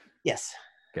comfort? Yes.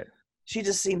 Good. She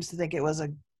just seems to think it was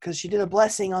because she did a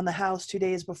blessing on the house 2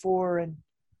 days before, and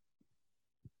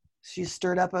she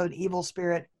stirred up an evil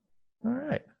spirit. All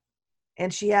right.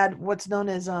 And she had what's known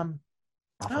as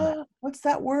what's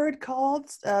that word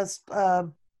called?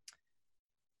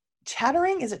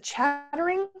 Chattering? Is it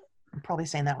chattering? I'm probably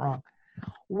saying that wrong.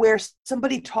 Where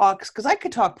somebody talks, because I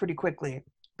could talk pretty quickly,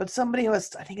 but somebody who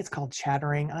has, I think it's called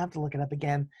chattering. I'll have to look it up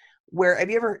again. Where, have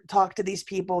you ever talked to these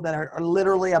people that are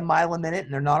literally a mile a minute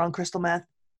and they're not on crystal meth?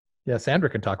 Yeah, Sandra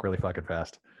can talk really fucking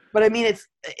fast. But I mean,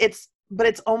 it's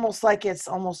almost like it's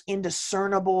almost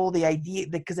indiscernible, the idea,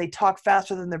 because they talk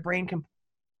faster than their brain can.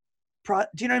 Do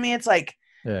you know what I mean? It's like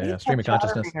stream of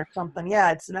consciousness or something.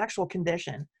 Yeah, it's an actual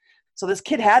condition. So this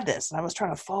kid had this, and I was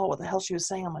trying to follow what the hell she was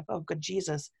saying. I'm like, oh, good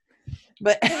Jesus.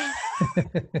 But I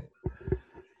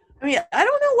mean, I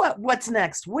don't know what's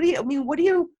next. What do you do?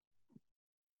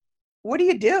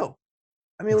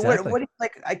 I mean, exactly. what do you,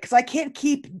 like? Because I can't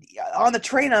keep on the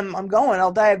train I'm going.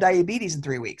 I'll die of diabetes in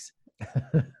 3 weeks.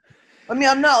 I mean,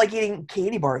 I'm not like eating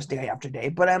candy bars day after day,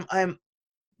 but I'm.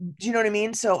 Do you know what I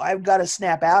mean? So I've got to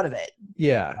snap out of it.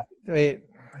 Yeah,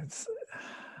 it's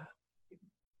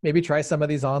maybe try some of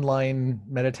these online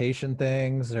meditation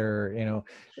things, or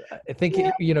I think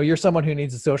you're someone who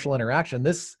needs a social interaction.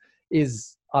 This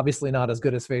is obviously not as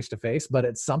good as face-to-face, but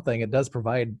it's something. It does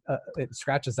provide, it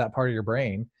scratches that part of your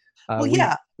brain.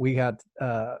 We had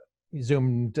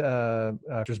Zoomed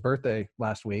after his birthday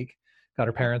last week, got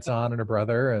her parents on and her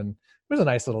brother, and it was a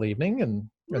nice little evening. And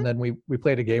then we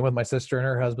played a game with my sister and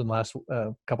her husband last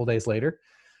couple days later.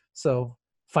 So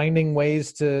finding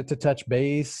ways to touch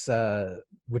base,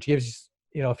 which gives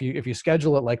you, if you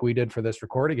schedule it like we did for this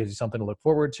recording, gives you something to look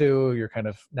forward to. You're kind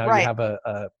of, now right. You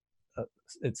have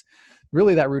it's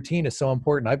really, that routine is so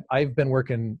important. I've been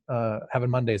working, having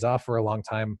Mondays off for a long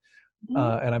time.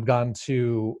 And I've gone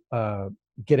to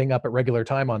getting up at regular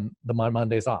time on the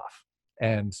Mondays off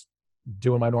and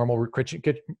doing my normal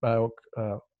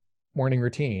morning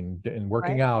routine and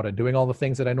working right. out and doing all the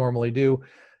things that I normally do.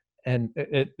 And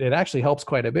it actually helps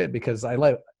quite a bit, because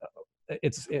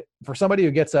for somebody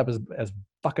who gets up as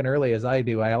fucking early as I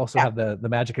do, I also have the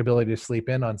magic ability to sleep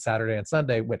in on Saturday and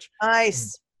Sunday, which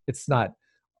nice. It's not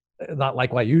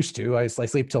like I used to. I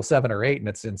sleep till 7 or 8, and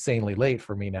it's insanely late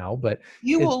for me now. But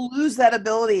you will lose that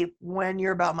ability when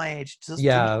you're about my age.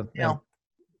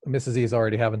 Mrs. E is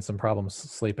already having some problems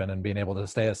sleeping and being able to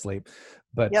stay asleep.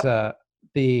 But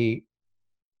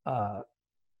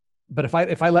but if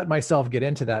I let myself get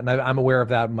into that, and I'm aware of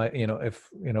that, if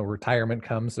retirement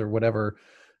comes or whatever,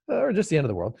 or just the end of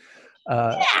the world,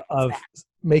 of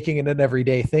making it an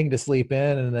everyday thing to sleep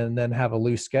in and then have a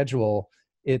loose schedule,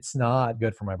 it's not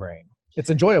good for my brain.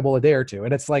 It's enjoyable a day or two,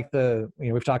 and it's like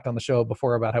we've talked on the show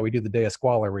before about how we do the day of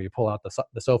squalor, where you pull out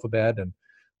the sofa bed and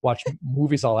watch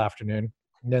movies all afternoon,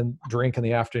 and then drink in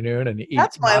the afternoon and eat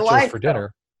nachos for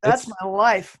dinner. That's my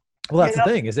life. Well, that's the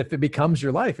thing, is if it becomes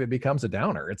your life, it becomes a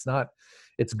downer. It's not,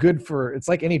 it's good for, it's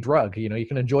like any drug, you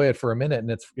can enjoy it for a minute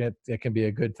and it can be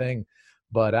a good thing.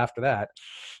 But after that,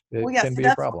 it can be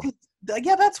a problem.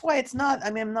 yeah, that's why it's not.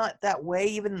 I mean, I'm not that way.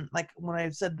 Even like when I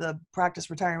said the practice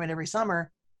retirement every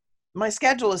summer, my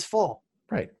schedule is full.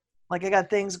 Right. Like I got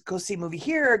things, go see a movie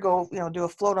here, go, do a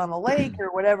float on the lake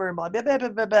or whatever, and blah, blah, blah, blah,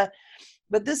 blah, blah.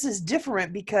 But this is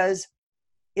different because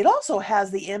it also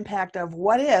has the impact of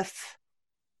what if,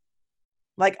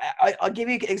 like, I'll give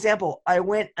you an example. I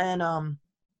went and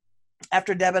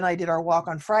after Deb and I did our walk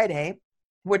on Friday,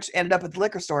 which ended up at the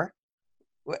liquor store,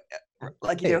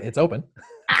 like you Hey, do. it's open.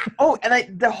 Oh,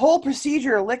 and the whole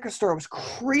procedure at liquor store was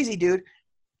crazy, dude.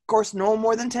 Of course, no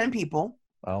more than 10 people.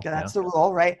 Oh, That's the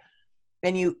rule, right?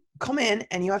 And you come in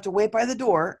and you have to wait by the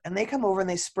door, and they come over and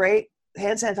they spray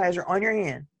hand sanitizer on your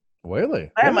hand.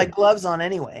 Really? I have my gloves on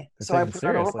anyway, so I take it put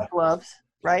on over my seriously. gloves,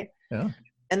 right? Yeah.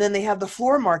 And then they have the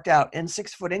floor marked out in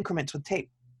 6-foot increments with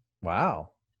tape. Wow.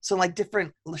 So like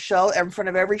different shelf in front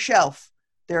of every shelf,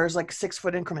 there's like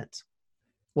 6-foot increments.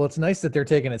 Well, it's nice that they're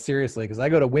taking it seriously because I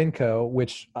go to Winco,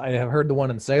 which I have heard the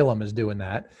one in Salem is doing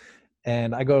that.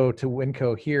 And I go to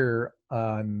Winco here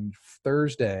on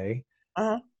Thursday,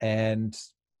 and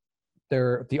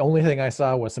the only thing I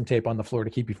saw was some tape on the floor to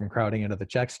keep you from crowding into the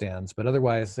check stands. But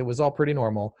otherwise, it was all pretty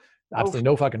normal. Absolutely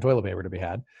no fucking toilet paper to be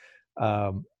had.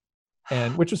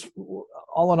 And which was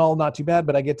all in all not too bad.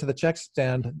 But I get to the check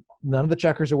stand. None of the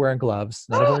checkers are wearing gloves.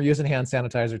 None of them are using hand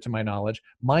sanitizer to my knowledge.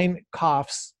 Mine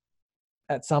coughs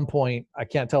at some point. I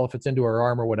can't tell if it's into her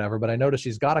arm or whatever, but I noticed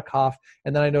she's got a cough.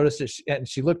 And then I noticed that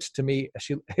she looked to me,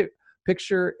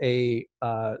 picture a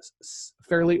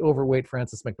fairly overweight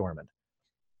Frances McDormand.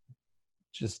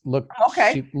 Just looked,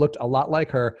 she looked a lot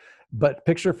like her, but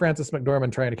picture Frances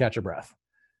McDormand trying to catch her breath,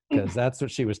 because that's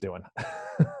what she was doing.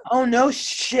 Oh, no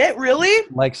shit, really?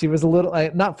 Like she was a little,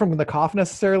 not from the cough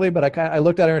necessarily, but I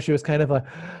looked at her and she was kind of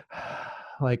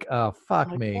like, oh,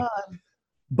 fuck me. God.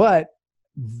 But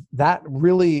that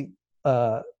really...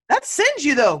 that sends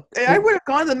you, though. I would have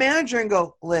gone to the manager and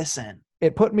go, listen.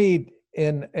 It put me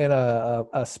in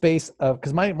a space of,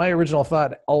 because my original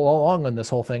thought all along on this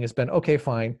whole thing has been, okay,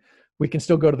 fine, we can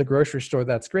still go to the grocery store.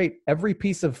 That's great. Every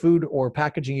piece of food or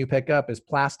packaging you pick up is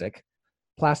plastic.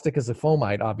 Plastic is a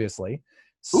fomite, obviously.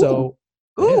 So,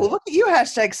 look at you,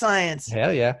 #science.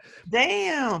 Hell yeah.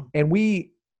 Damn. And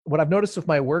what I've noticed with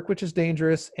my work, which is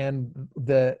dangerous, and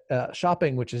the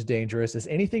shopping, which is dangerous, is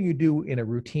anything you do in a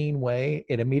routine way,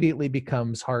 it immediately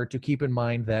becomes hard to keep in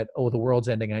mind that, oh, the world's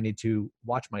ending, I need to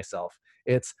watch myself.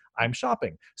 I'm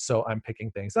shopping. So I'm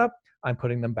picking things up, I'm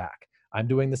putting them back. I'm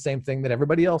doing the same thing that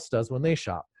everybody else does when they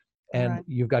shop. And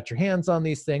you've got your hands on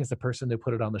these things. The person who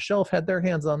put it on the shelf had their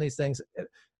hands on these things,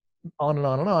 on and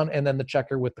on and on. And then the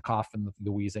checker with the cough and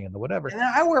the wheezing and the whatever. And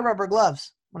I wear rubber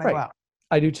gloves when I go out.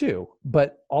 I do too.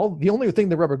 But the only thing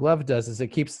the rubber glove does is it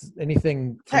keeps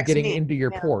anything from getting into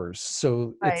your pores.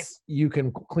 So you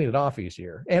can clean it off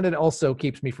easier. And it also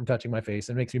keeps me from touching my face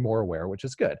and makes me more aware, which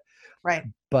is good. Right.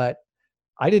 But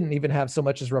I didn't even have so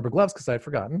much as rubber gloves because I'd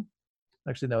forgotten.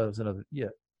 Actually, no, it was another. Yeah.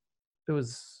 It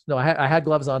was, no, I had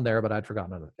gloves on there, but I'd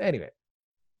forgotten it. Anyway,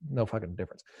 no fucking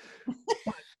difference.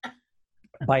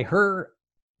 By her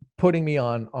putting me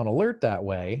on alert that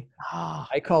way,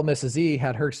 I called Mrs. E,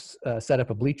 had her set up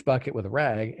a bleach bucket with a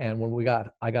rag, and when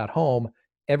I got home,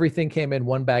 everything came in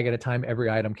one bag at a time. Every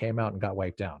item came out and got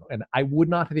wiped down. And I would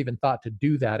not have even thought to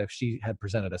do that if she had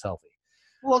presented as healthy.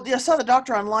 Well, I saw the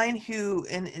doctor online who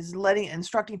is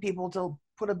instructing people to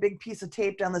put a big piece of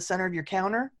tape down the center of your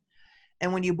counter.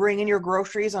 And when you bring in your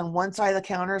groceries, on one side of the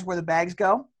counter is where the bags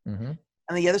go. Mm-hmm.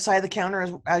 And the other side of the counter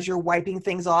is, as you're wiping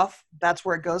things off, that's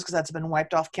where it goes because that's been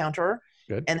wiped off counter.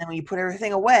 Good. And then when you put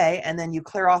everything away, and then you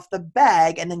clear off the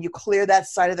bag, and then you clear that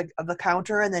side of the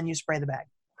counter, and then you spray the bag.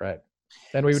 Right.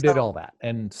 And we did all that.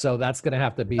 And so that's going to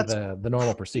have to be the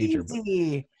normal procedure. But,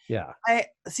 yeah. I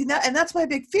see that. And that's my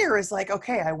big fear is like,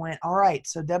 okay, I went, all right.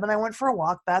 So Deb and I went for a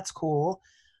walk. That's cool.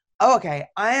 Oh, okay.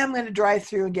 I am going to drive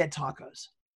through and get tacos.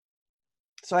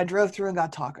 So I drove through and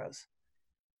got tacos.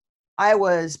 I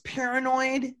was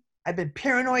paranoid. I've been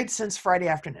paranoid since Friday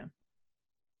afternoon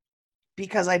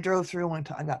because I drove through and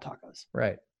I got tacos.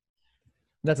 Right.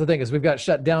 That's the thing is we've got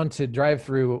shut down to drive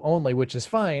through only, which is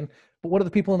fine. But what are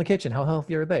the people in the kitchen? How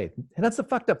healthy are they? And that's the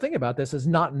fucked up thing about this is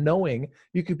not knowing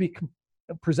you could be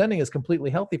presenting as completely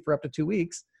healthy for up to 2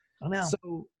 weeks. I know.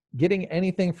 So getting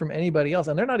anything from anybody else,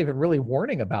 and they're not even really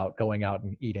warning about going out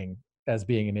and eating as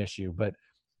being an issue, but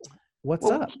what's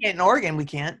up? We can't in Oregon. We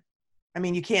can't. I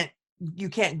mean, you can't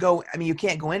go. I mean, you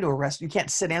can't go into a restaurant. You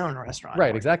can't sit down in a restaurant.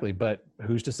 Right, exactly. But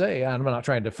who's to say? I'm not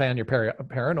trying to fan your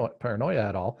paranoia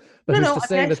at all. But who's to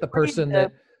say that the person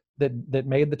that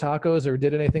made the tacos or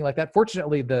did anything like that?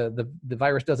 Fortunately, the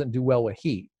virus doesn't do well with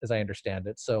heat, as I understand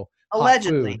it. So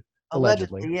allegedly,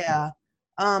 yeah.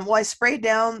 Well, I sprayed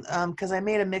down because I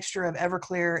made a mixture of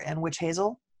Everclear and witch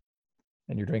hazel.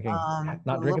 And you're drinking, A not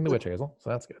little drinking the bit, witch hazel, so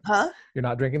that's good. huh? You're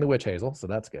not drinking the witch hazel, so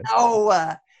that's good. Oh,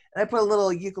 and I put a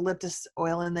little eucalyptus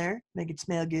oil in there, make it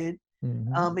smell good.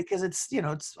 Mm-hmm. Because it's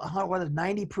it's what is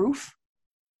 90 proof,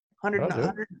 100,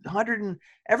 That'll do it. 100 and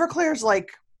Everclear's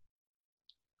like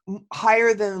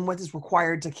higher than what is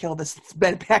required to kill this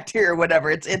bacteria or whatever.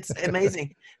 It's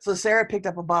amazing. So Sarah picked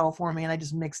up a bottle for me, and I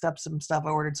just mixed up some stuff. I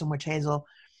ordered some witch hazel,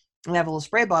 and I have a little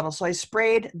spray bottle. So I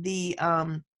sprayed the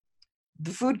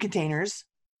food containers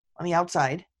on the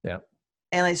outside. Yeah.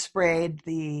 And I sprayed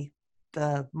the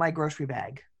my grocery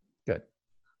bag. Good.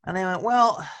 And I went,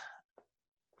 well,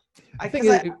 I think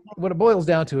what it boils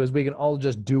down to is we can all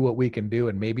just do what we can do,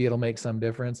 and maybe it'll make some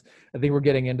difference. I think we're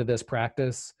getting into this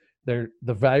practice. The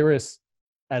virus,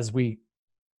 as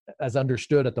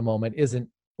understood at the moment, isn't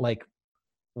like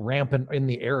rampant in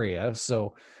the area.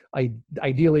 So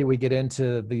ideally we get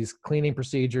into these cleaning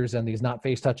procedures and these not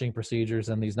face touching procedures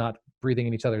and these not breathing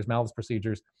in each other's mouths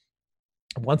procedures.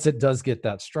 Once it does get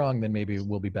that strong, then maybe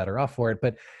we'll be better off for it.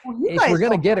 But if we're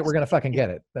going to get it, we're going to fucking get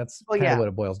it. That's kind of what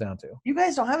it boils down to. You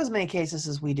guys don't have as many cases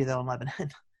as we do, though, in Lebanon.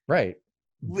 Right.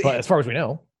 But as far as we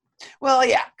know. Well,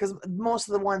 yeah, because most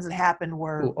of the ones that happened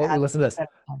were... listen to this.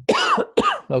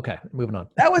 Okay, moving on.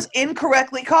 That was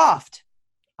incorrectly coughed.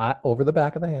 Over the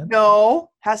back of the hand. No,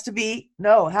 has to be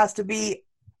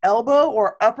elbow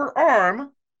or upper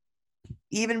arm.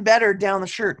 Even better, down the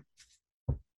shirt.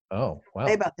 Oh, wow.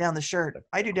 Say about down the shirt.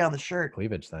 I do down the shirt.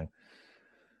 Cleavage thing.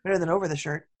 Better than over the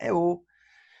shirt. Ew.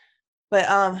 But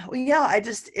well, yeah,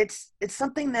 it's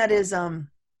something that is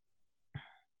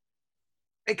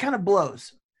it kind of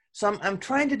blows. So I'm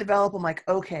trying to develop. I'm like,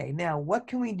 okay, now what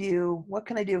can we do? What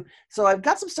can I do? So I've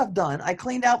got some stuff done. I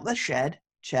cleaned out the shed.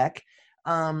 Check.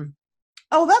 Oh,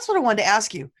 that's what I wanted to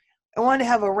ask you. I wanted to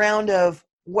have a round of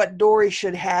what Dory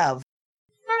should have.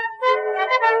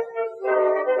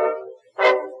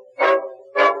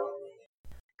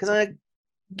 Because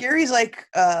Gary's like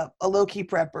a low-key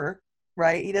prepper,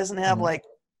 right? He doesn't have like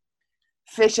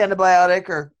fish antibiotic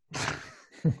or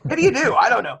what do you do? I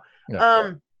don't know.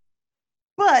 Yeah.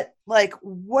 But like,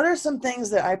 what are some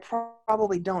things that I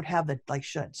probably don't have that like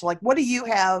should? So like, what do you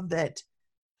have that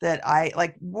I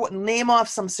like? Name off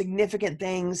some significant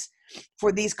things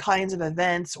for these kinds of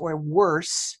events or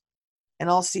worse, and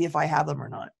I'll see if I have them or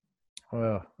not.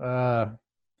 Well,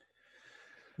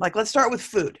 like, let's start with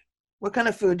food. What kind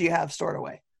of food do you have stored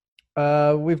away?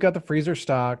 We've got the freezer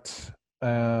stocked.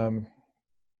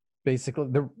 Basically,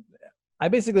 I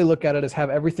basically look at it as have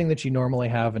everything that you normally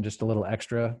have and just a little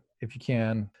extra if you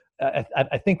can.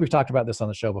 I think we've talked about this on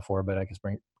the show before, but I guess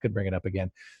could bring it up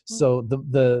again. So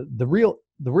the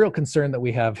real concern that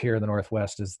we have here in the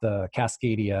Northwest is the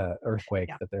Cascadia earthquake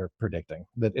that they're predicting.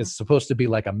 That is supposed to be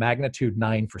like a magnitude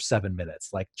 9 for 7 minutes,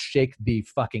 like shake the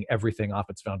fucking everything off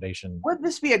its foundation. Wouldn't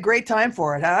this be a great time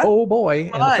for it, huh? Oh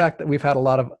boy! And the fact that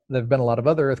there've been a lot of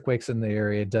other earthquakes in the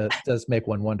area does make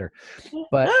one wonder.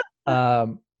 But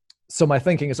so my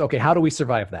thinking is, okay, how do we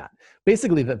survive that?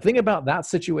 Basically, the thing about that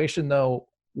situation, though,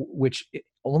 which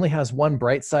only has one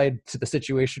bright side to the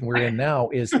situation we're in now,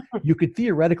 is you could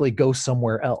theoretically go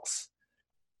somewhere else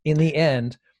in the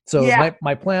end. So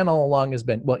my plan all along has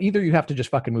been, well, either you have to just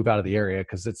fucking move out of the area,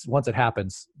 because once it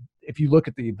happens, if you look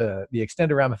at the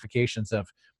extended ramifications of,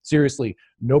 seriously,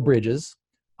 no bridges,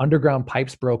 underground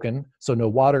pipes broken, so no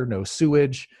water, no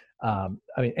sewage. I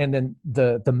mean, and then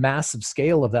the massive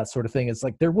scale of that sort of thing is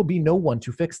like, there will be no one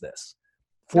to fix this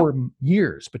for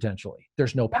years, potentially.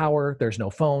 There's no power, there's no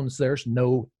phones, there's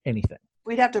no anything.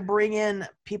 We'd have to bring in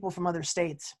people from other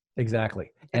states.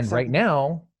 Exactly. And right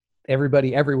now,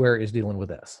 everybody everywhere is dealing with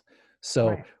this.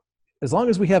 So as long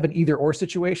as we have an either or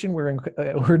situation,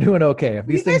 we're doing okay. If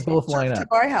these things both line up. To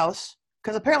our house,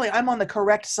 because apparently I'm on the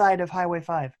correct side of Highway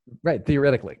 5. Right,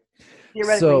 theoretically.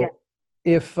 So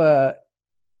if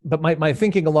but my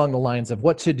thinking along the lines of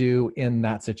what to do in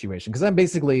that situation, because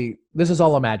this is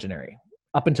all imaginary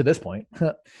up until this point.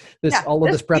 This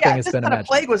prepping has been imaginary.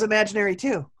 Plague was imaginary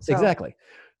too. So. Exactly.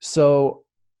 So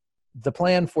the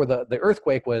plan for the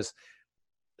earthquake was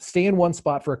stay in one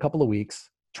spot for a couple of weeks,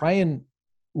 try and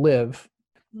live,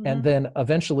 and then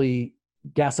eventually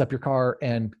gas up your car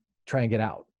and try and get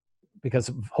out.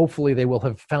 Because hopefully they will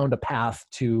have found a path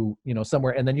to,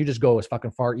 somewhere, and then you just go as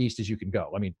fucking far east as you can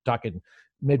go. I mean, talking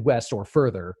Midwest or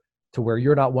further, to where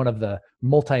you're not one of the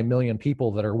multi-million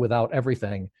people that are without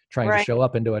everything trying to show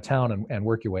up into a town and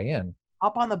work your way in.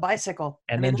 Hop on the bicycle.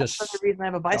 And then just that's the reason I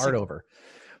have a bicycle. Start over.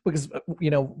 Because,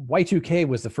 Y2K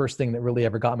was the first thing that really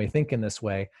ever got me thinking this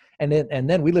way. And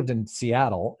then we lived in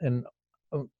Seattle, and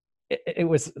it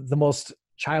was the most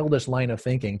childish line of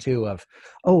thinking too of,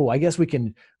 oh, I guess we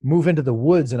can move into the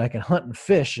woods and I can hunt and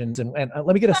fish and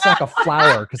let me get a sack of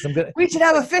flour because I'm gonna. We should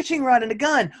have a fishing rod and a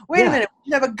gun. Wait a minute,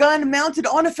 we should have a gun mounted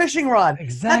on a fishing rod.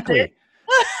 Exactly.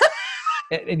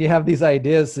 And you have these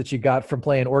ideas that you got from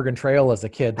playing Oregon Trail as a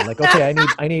kid. They're like, okay,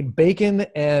 I need bacon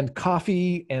and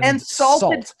coffee and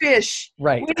salted salt. fish.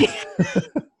 Right.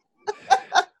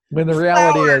 When the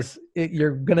reality is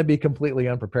you're going to be completely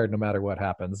unprepared no matter what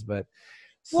happens. But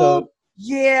so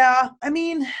yeah, I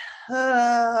mean,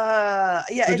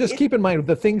 yeah. So just keep in mind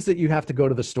the things that you have to go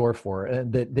to the store for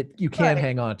and that you can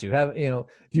hang on to. Have,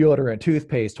 deodorant,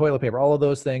 toothpaste, toilet paper, all of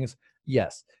those things.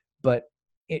 Yes. But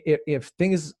if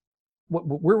things, what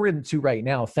we're into right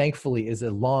now, thankfully, is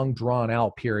a long drawn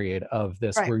out period of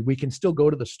this where we can still go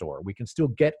to the store. We can still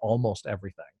get almost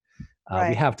everything.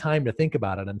 We have time to think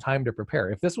about it and time to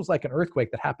prepare. If this was like an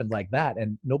earthquake that happened like that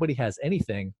and nobody has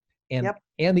anything and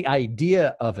the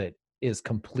idea of it is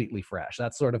completely fresh.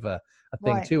 That's sort of a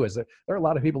thing too, is that there are a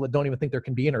lot of people that don't even think there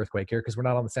can be an earthquake here because we're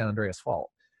not on the San Andreas Fault.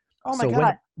 Oh my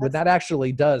God. When that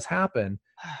actually does happen,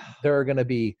 there are going to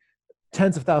be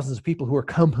tens of thousands of people who are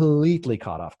completely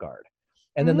caught off guard.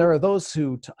 And then there are those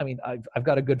who, I've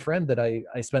got a good friend that I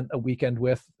spent a weekend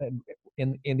with,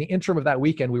 and in the interim of that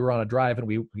weekend, we were on a drive and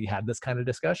we had this kind of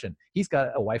discussion. He's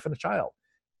got a wife and a child,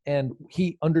 and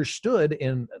he understood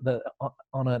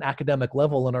on an academic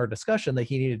level in our discussion that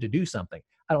he needed to do something.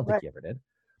 I don't think he ever did,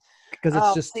 because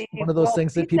it's just one of those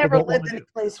things that people don't want to do. Never lived in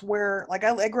a place where, like,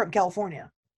 I grew up in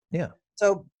California. Yeah.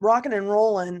 So rocking and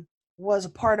rolling was a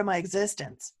part of my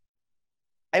existence.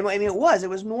 I mean, it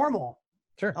was normal.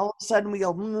 Sure. All of a sudden we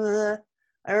go, Meh.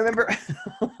 I remember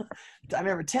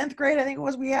 10th grade, I think it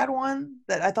was, we had one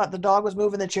that I thought the dog was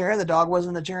moving the chair. The dog was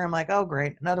in the chair. I'm like, oh,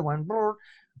 great. Another one. When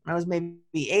I was maybe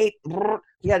 8.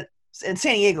 We had in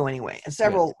San Diego anyway, and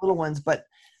several little ones, but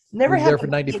never had. Were you there for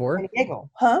 94? San Diego.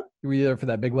 Huh? Were you there for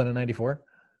that big one in 94?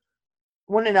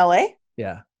 One in LA?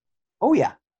 Yeah. Oh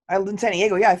yeah. I lived in San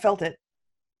Diego. Yeah, I felt it.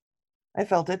 I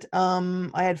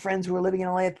had friends who were living in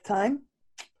LA at the time.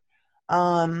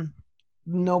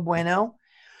 No bueno.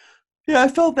 Yeah, I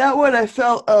felt that one. I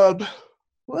felt what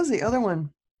was the other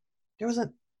one? There's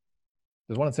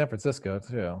one in San Francisco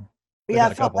too. Yeah,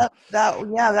 I felt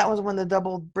that was when the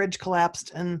double bridge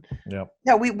collapsed. And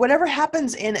whatever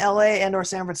happens in LA and or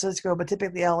San Francisco, but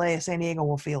typically LA, San Diego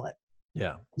will feel it.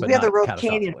 Yeah. We have the Rose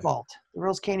Canyon Fault. The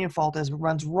Rose Canyon Fault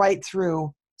runs right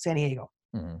through San Diego.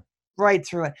 Mm-hmm. Right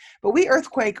through it. But we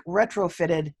earthquake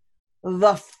retrofitted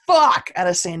the fuck out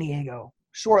of San Diego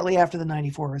shortly after the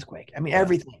 94 earthquake. I mean,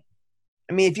 everything.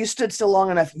 I mean, if you stood still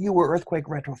long enough, you were earthquake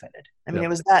retrofitted. I mean, it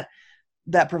was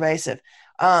that pervasive.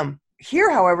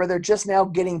 Here, however, they're just now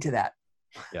getting to that.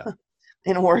 Yeah.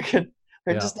 In Oregon.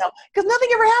 They're just now, because nothing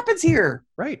ever happens here.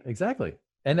 Right, exactly.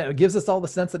 And it gives us all the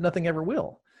sense that nothing ever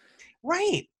will.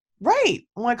 Right.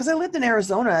 Well, because I lived in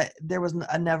Arizona, there was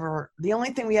the only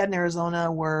thing we had in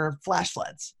Arizona were flash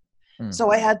floods.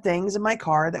 So I had things in my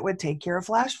car that would take care of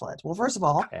flash floods. Well, first of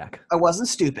all, I wasn't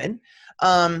stupid.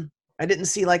 I didn't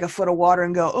see like a foot of water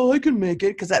and go, oh, I can make it,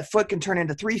 because that foot can turn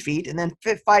into 3 feet and then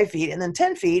 5 feet and then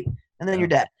 10 feet and then you're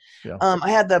dead. Yeah. I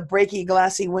had the breaky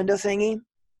glassy window thingy,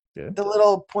 the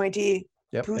little pointy.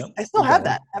 I still have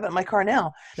that. I have it in my car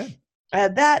now. Good. I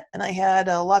had that, and I had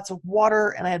lots of water,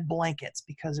 and I had blankets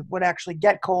because it would actually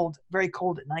get cold, very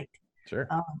cold at night. Sure.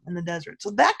 In the desert. So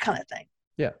that kind of thing.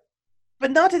 Yeah. But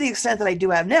not to the extent that I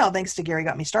do have now, thanks to Gary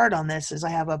got me started on this, is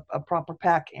I have a proper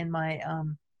pack in my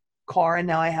car, and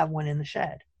now I have one in the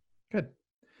shed. Good.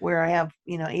 Where I have,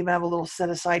 even have a little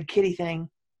set-aside kitty thing,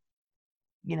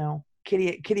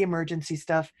 kitty emergency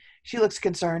stuff. She looks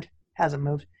concerned. Hasn't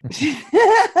moved.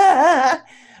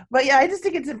 But yeah, I just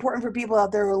think it's important for people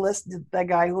out there who listen, that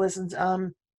guy who listens. I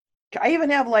even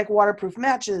have like waterproof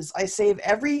matches. I save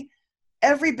every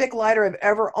Bic lighter I've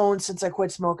ever owned since I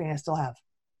quit smoking. I still have.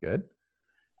 Good.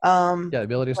 The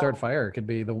ability to start fire could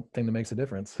be the thing that makes a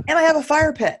difference. And I have a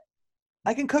fire pit.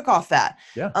 I can cook off that.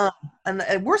 Yeah.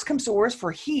 And worst comes to worst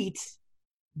for heat,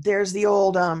 there's the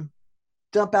old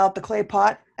dump out the clay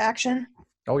pot action.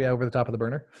 Oh yeah, over the top of the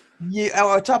burner.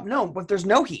 Yeah, no, but there's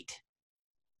no heat.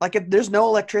 Like if there's no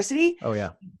electricity. Oh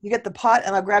yeah. You get the pot,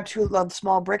 and I'll grab 2 of the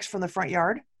small bricks from the front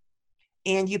yard,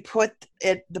 and you put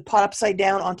the pot upside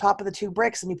down on top of the 2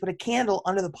 bricks, and you put a candle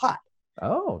under the pot.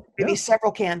 Oh. Maybe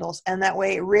several candles, and that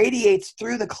way it radiates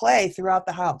through the clay throughout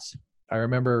the house. I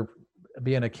remember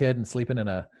being a kid and sleeping in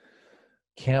a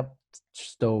camp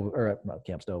stove, or not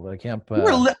camp stove, but a camp.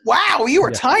 You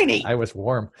were tiny. I was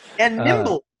warm and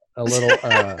nimble. A little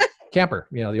camper,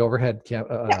 the overhead camp.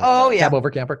 Cab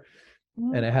over camper,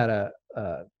 and it had a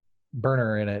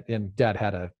burner in it, and Dad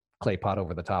had a clay pot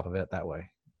over the top of it that way.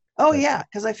 Oh yeah,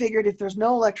 because I figured if there's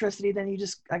no electricity, then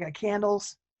I got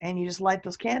candles, and you just light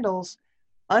those candles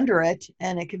under it,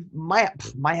 and it could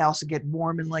my house would get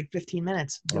warm in like 15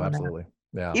 minutes Oh, doing that. absolutely.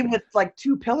 Yeah. Even with like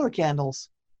 2 pillar candles,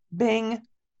 bing,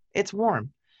 it's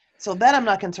warm. So that I'm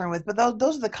not concerned with. But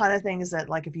those are the kind of things that,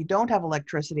 like, if you don't have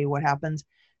electricity, what happens?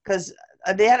 Because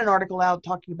they had an article out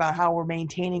talking about how we're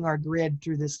maintaining our grid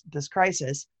through this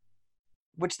crisis,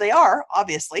 which they are,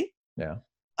 obviously. Yeah.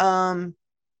 I'm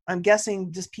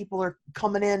guessing just people are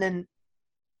coming in and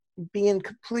being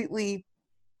completely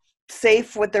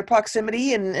safe with their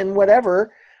proximity and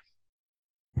whatever.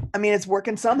 I mean, it's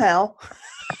working somehow.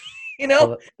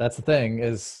 Well, that's the thing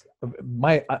is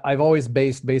I've always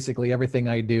based basically everything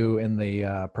I do in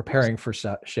the preparing for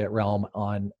shit realm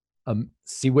on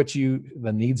see what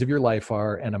the needs of your life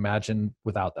are and imagine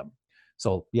without them.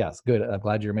 So yes, good. I'm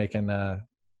glad you're making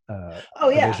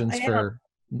provisions for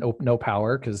no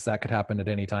power, because that could happen at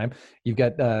any time. You've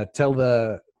got tell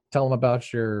them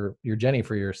about your Jenny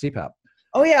for your CPAP.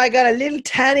 Oh yeah, I got a little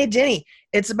tiny Jenny.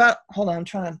 It's about, hold on, I'm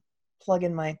trying to plug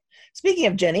in speaking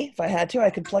of Jenny, if I had to, I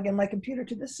could plug in my computer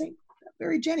to this same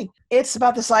very Jenny. It's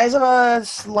about the size of a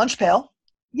lunch pail.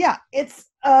 Yeah, it's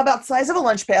about the size of a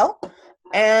lunch pail,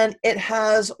 and it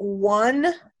has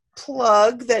one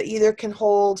plug that either can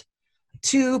hold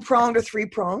 2-pronged or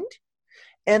 3-pronged,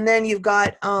 and then you've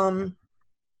got on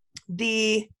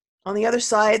the other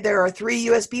side there are 3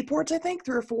 USB ports, I think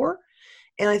 3 or 4,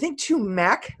 and I think 2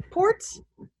 Mac ports.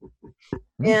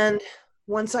 Mm-hmm. And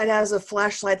one side has a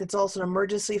flashlight that's also an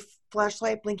emergency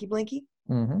flashlight, blinky blinky.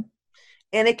 Mm-hmm.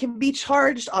 And it can be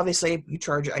charged, obviously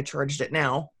I charged it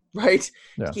now, right?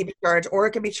 Yeah. To keep it charged, or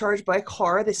it can be charged by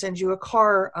car. They send you a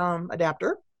car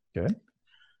adapter. Good.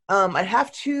 I'd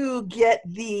have to get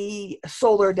the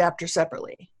solar adapter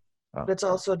separately. Oh. But it's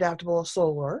also adaptable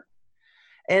solar.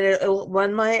 And it'll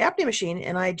run my apnea machine.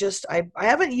 And I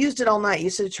haven't used it all night.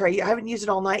 I haven't used it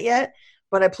all night yet,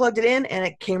 but I plugged it in and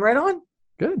it came right on.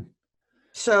 Good.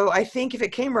 So I think if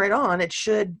it came right on, it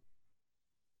should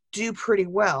do pretty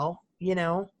well.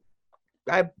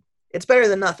 It's better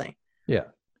than nothing. Yeah.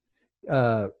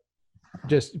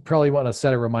 Just probably want to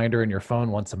set a reminder in your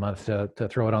phone once a month to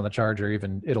throw it on the charger.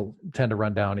 Even it'll tend to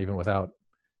run down even without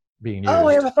being used. Oh,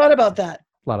 I never thought about that.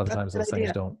 A lot of the times those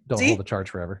things don't hold the charge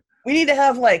forever. We need to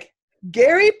have like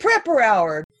Gary Prepper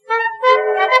Hour.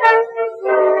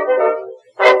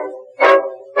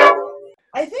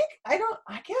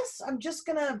 I guess I'm just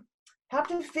gonna have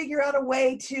to figure out a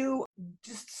way to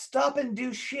just stop and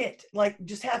do shit. Like,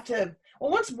 just have to.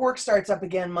 Well, once work starts up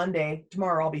again Monday,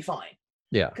 tomorrow I'll be fine.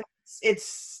 Yeah.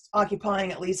 It's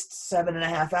occupying at least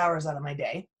 7.5 hours out of my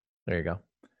day. There you go.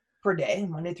 Per day,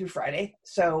 Monday through Friday.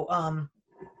 So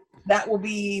that will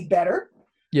be better.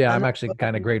 Yeah, I'm actually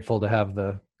kind of grateful to have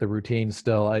the routine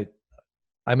still.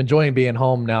 I'm enjoying being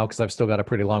home now because I've still got a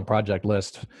pretty long project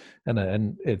list,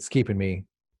 and it's keeping me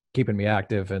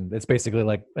active, and it's basically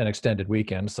like an extended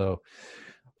weekend. So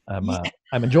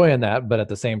I'm enjoying that, but at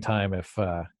the same time, if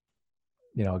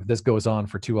this goes on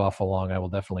for too awful long, I will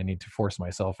definitely need to force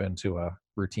myself into a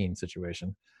routine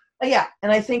situation. Yeah,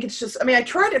 and I think it's just, I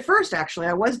tried it first, actually.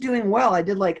 I was doing well. I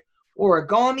did like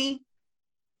origami.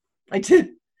 I did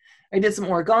some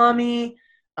origami.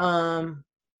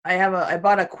 I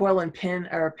bought a quill and pen,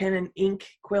 or a pen and ink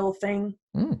quill thing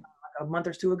a month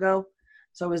or 2 ago.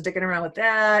 So I was dicking around with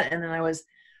that, and then I was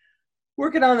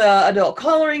working on the adult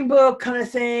coloring book kind of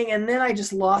thing, and then I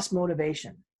just lost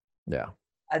motivation. Yeah.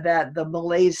 That the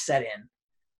malaise set in,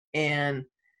 and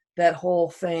that whole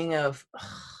thing of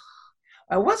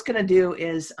I was going to do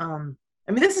is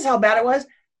this is how bad it was.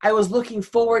 I was looking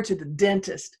forward to the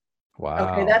dentist.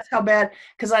 Wow. Okay, that's how bad,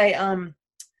 because I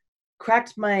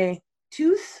cracked my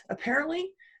tooth, apparently.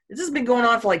 This has been going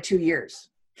on for like 2 years.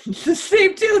 The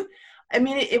same tooth.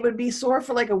 It would be sore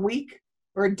for like a week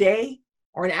or a day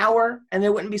or an hour, and then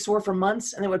it wouldn't be sore for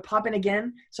months, and it would pop in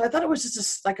again. So I thought it was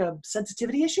just like a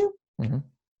sensitivity issue. Mm-hmm.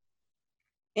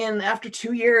 And after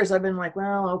 2 years, I've been like,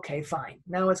 well, okay, fine.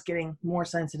 Now it's getting more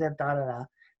sensitive, da-da-da.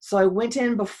 So I went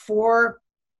in before,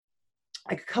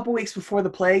 like a couple weeks before the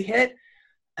plague hit,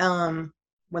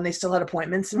 when they still had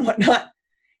appointments and whatnot.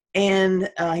 And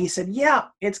he said, yeah,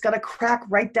 it's got a crack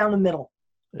right down the middle.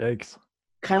 Yikes.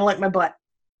 Kind of like my butt.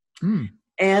 Mm.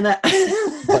 And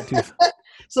butt tooth.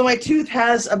 So my tooth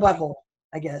has a butthole,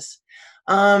 I guess.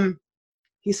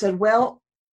 He said, well,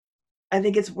 I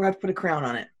think we'll have to put a crown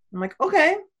on it. I'm like,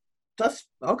 okay, that's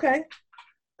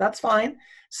fine.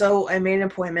 So I made an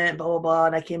appointment, blah, blah, blah,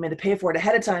 and I came in to pay for it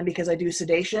ahead of time because I do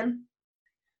sedation.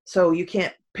 So you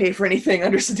can't pay for anything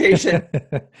under sedation.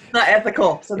 It's not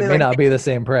ethical. So it may not be the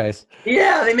same price.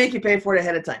 Yeah, they make you pay for it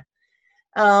ahead of time.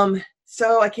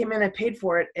 So I came in, I paid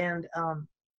for it, and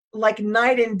like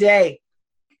night and day,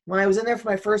 when I was in there for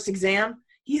my first exam,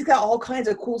 he's got all kinds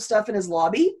of cool stuff in his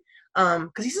lobby.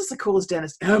 Because he's just the coolest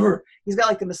dentist ever. He's got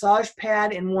like the massage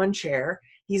pad in one chair.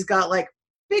 He's got like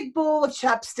big bowl of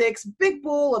chapsticks, big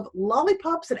bowl of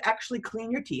lollipops that actually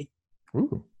clean your teeth.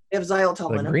 Ooh, They have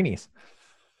xylitol like in them. greenies.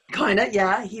 Kinda,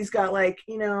 yeah. He's got like,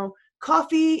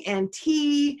 coffee and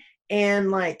tea and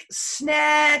like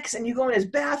snacks, and you go in his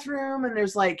bathroom and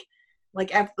there's like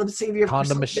after, let's say if you have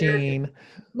Condom machine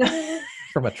like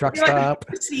from a truck a stop.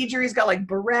 procedure. He's got like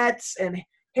barrettes and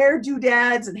hair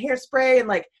doodads and hairspray, and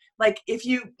like if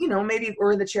you maybe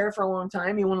were in the chair for a long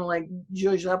time, you want to like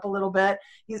zhuzh up a little bit.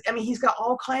 He's got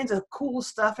all kinds of cool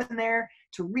stuff in there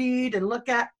to read and look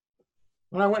at.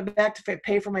 When I went back to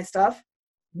pay for my stuff,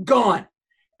 gone.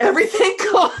 Everything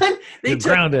gone. They You're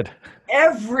took grounded.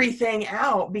 everything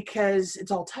out because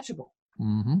it's all touchable.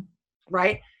 Mm-hmm.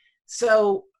 Right?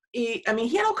 So he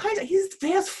had all kinds of,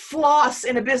 he has floss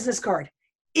in a business card.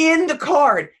 In the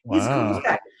card. He's Wow. cool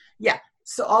guy. Yeah.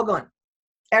 So all gone.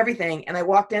 Everything. And I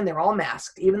walked in, they were all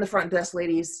masked. Even the front desk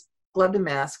ladies, gloved and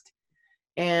masked.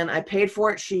 And I paid for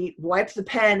it. She wiped the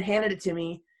pen, handed it to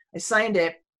me. I signed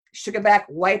it, shook it back,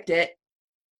 wiped it,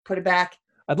 put it back.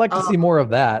 I'd like to see more of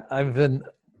that. I've been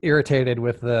irritated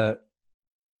with the,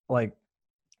 like,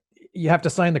 you have to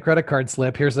sign the credit card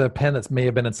slip. Here's a pen that's may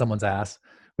have been in someone's ass,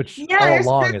 which all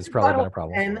along has probably been a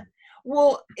problem. Pen.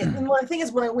 Well, and the thing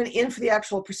is, when I went in for the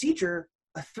actual procedure,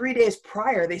 3 days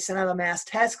prior, they sent out a mass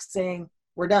text saying,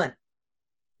 we're done.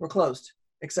 We're closed,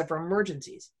 except for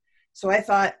emergencies. So I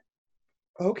thought,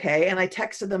 okay. And I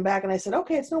texted them back and I said,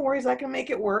 okay, it's no worries. I can make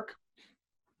it work.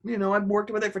 I've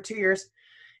worked with it for 2 years.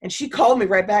 And she called me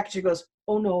right back and she goes,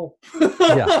 oh no.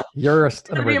 Yeah, you're an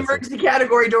emergency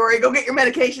category, Dory. Go get your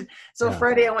medication. So yeah.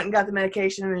 Friday I went and got the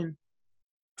medication,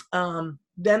 and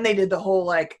then they did the whole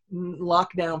like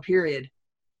lockdown period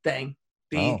thing.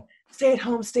 Stay at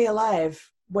home, stay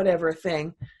alive, whatever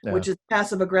thing, yeah. Which is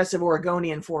passive aggressive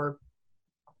Oregonian for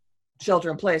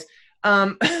shelter in place.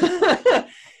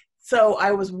 So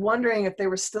I was wondering if they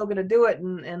were still going to do it.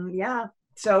 And yeah,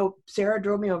 so Sarah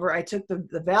drove me over. I took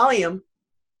the Valium.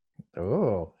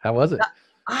 Oh, how was it?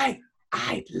 I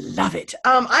love it.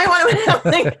 I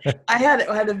had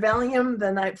a Valium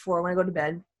the night before when I go to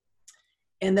bed.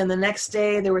 And then the next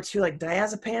day there were 2 like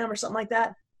diazepam or something like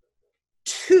that.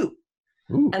 2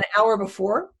 an hour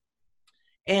before.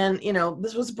 And,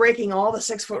 this was breaking all the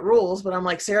 6-foot rules, but I'm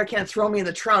like, Sarah can't throw me in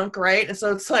the trunk, right? And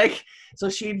so it's like, so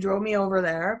she drove me over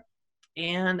there,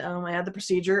 and I had the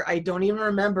procedure. I don't even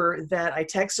remember that I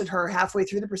texted her halfway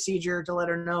through the procedure to let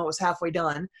her know it was halfway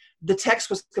done. The text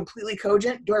was completely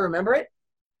cogent. Do I remember it?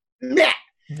 Nah.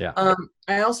 Yeah.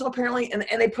 I also apparently, and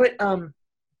they put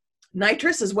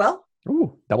nitrous as well.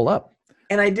 Ooh, double up.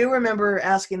 And I do remember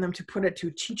asking them to put it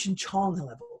to Cheech and Chong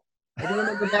level. I do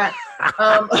remember that.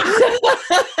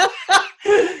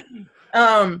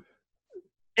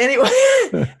 Anyway,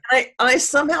 I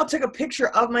somehow took a picture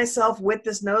of myself with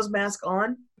this nose mask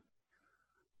on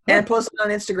and posted it on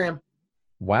Instagram.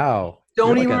 Wow.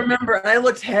 Don't even remember. And I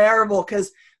looked terrible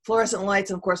because fluorescent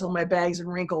lights and, of course, all my bags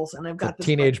and wrinkles. And I've got the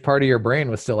teenage part of your brain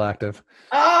was still active.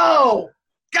 Oh,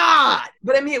 God.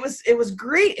 But, it was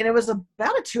great. And it was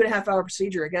about a 2.5 hour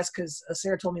procedure, I guess, because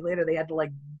Sarah told me later they had to,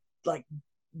 like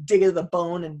dig into the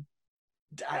bone, and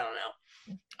I don't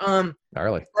know.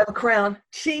 Gnarly. I have a crown.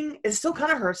 Ching. It still kind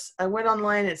of hurts. I went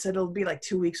online. It said it'll be like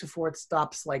 2 weeks before it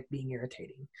stops like being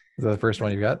irritating. Is that the first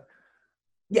one you got?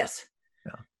 Yes.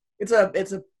 Yeah. It's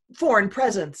a foreign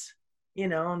presence,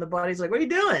 and the body's like, what are you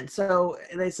doing? So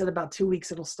they said about 2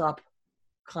 weeks it'll stop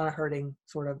kind of hurting,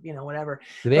 sort of, whatever.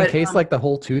 Do they encase like the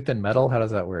whole tooth in metal? How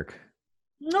does that work?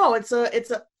 No, it's a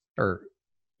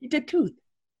tooth.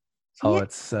 Oh,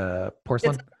 it's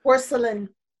porcelain? It's porcelain.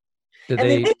 They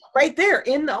did it right there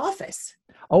in the office.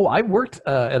 Oh, I worked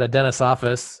at a dentist's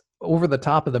office over the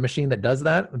top of the machine that does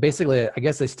that. Basically, I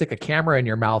guess they stick a camera in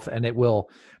your mouth, and it will,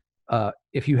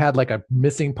 if you had like a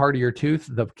missing part of your tooth,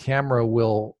 the camera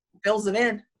will fill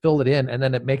it in, and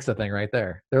then it makes a thing right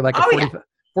there. They're like a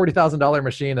 $40,000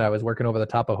 machine that I was working over the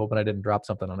top of, hoping I didn't drop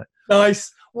something on it.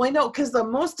 Nice. Well, I know, because the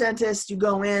most dentists, you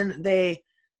go in, they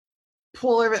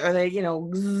pull everything, or they,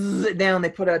 zzz it down. They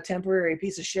put a temporary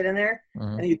piece of shit in there,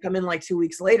 and you come in like 2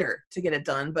 weeks later to get it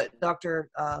done. But Dr.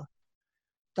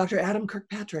 Adam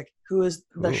Kirkpatrick, who is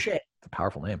the shit. It's a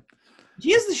powerful name.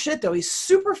 He is the shit, though. He's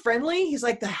super friendly. He's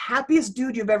like the happiest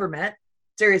dude you've ever met.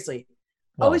 Seriously.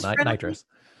 Well, always friendly. Nitrous.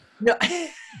 No,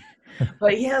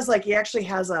 but he actually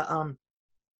has a,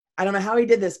 I don't know how he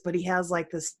did this, but he has like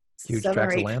this huge 7 or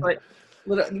tracts of 8 land. foot.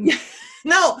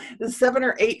 No, the 7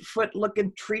 or 8 foot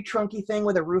looking tree trunky thing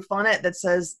with a roof on it that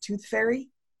says Tooth Fairy.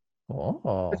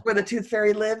 Oh, That's where the Tooth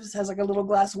Fairy lives. Has like a little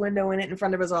glass window in it in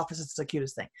front of his office. It's the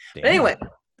cutest thing. damn. But anyway,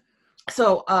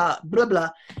 so blah blah,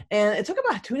 and it took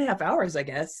about 2.5 hours, I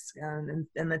guess, and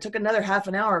it took another half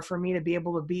an hour for me to be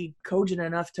able to be cogent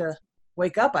enough to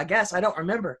wake up. I guess I don't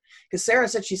remember because Sarah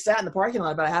said she sat in the parking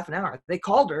lot about a half an hour. They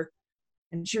called her,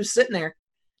 and she was sitting there.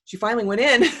 She finally went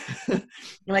in, and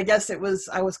I guess I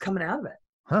was coming out of it.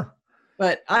 Huh.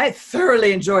 But I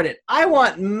thoroughly enjoyed it. I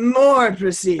want more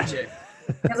procedure.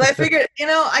 Because I figured,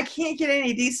 I can't get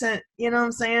any decent, you know what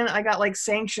I'm saying? I got like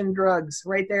sanctioned drugs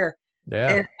right there. Yeah.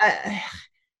 And at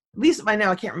least by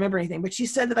now I can't remember anything. But she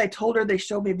said that I told her they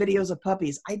showed me videos of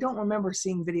puppies. I don't remember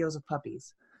seeing videos of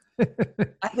puppies.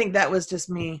 I think that was just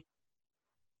me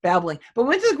babbling. But we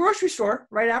went to the grocery store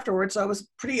right afterwards. So I was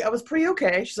pretty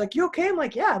okay. She's like, "You okay?" I'm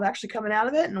like, "Yeah, I'm actually coming out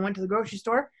of it." And I went to the grocery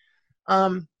store.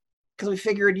 Because we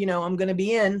figured, I'm going to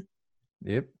be in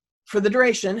for the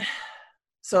duration.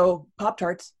 So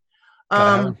Pop-Tarts.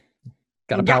 Got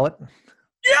a pallet?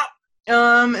 Yeah.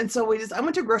 And so I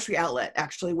went to a grocery outlet,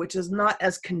 actually, which is not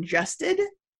as congested.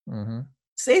 Mm-hmm.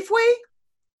 Safeway?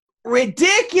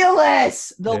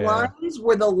 Ridiculous! The lines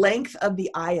were the length of the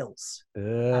aisles.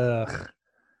 Ugh.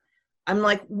 I'm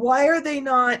like, why are they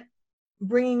not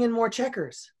bringing in more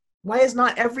checkers? Why is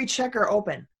not every checker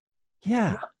open?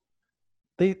 Yeah.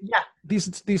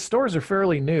 These stores are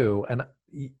fairly new, and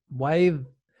why?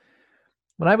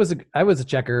 When I was a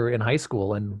checker in high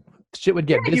school, and shit would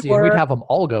get busy, and we'd have them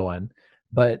all going.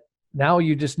 But now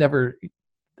you just never.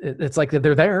 It's like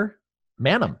they're there,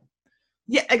 man them.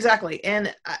 Yeah, exactly.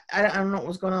 And I don't know what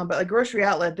was going on, but like grocery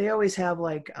outlet, they always have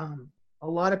like a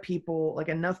lot of people, like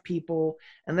enough people,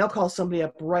 and they'll call somebody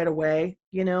up right away,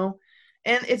 And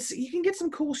you can get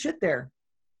some cool shit there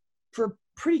for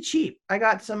pretty cheap. I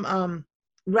got some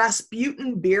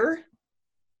Rasputin beer,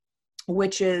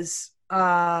 which is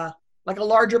like a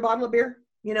larger bottle of beer,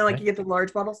 like you get the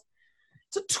large bottles.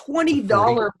 It's a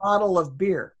 $20 bottle of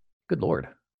beer. Good Lord.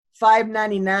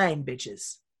 $5.99,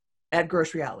 bitches, at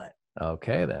grocery outlet.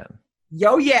 Okay, then.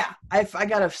 Yo, yeah. I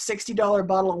got a $60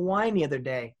 bottle of wine the other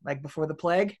day, like before the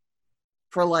plague,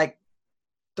 for like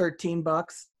 $13.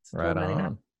 Right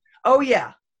on. Oh,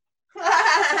 yeah.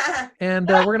 And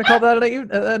we're going to call that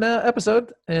an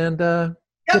episode and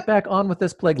get back on with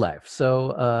this plague life.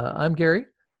 So I'm Gary.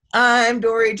 I'm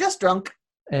Dory, just drunk.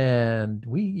 And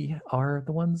we are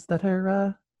the ones that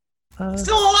are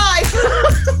still alive.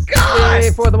 God!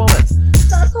 Yay for the moment.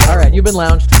 All right, you've been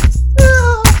lounged.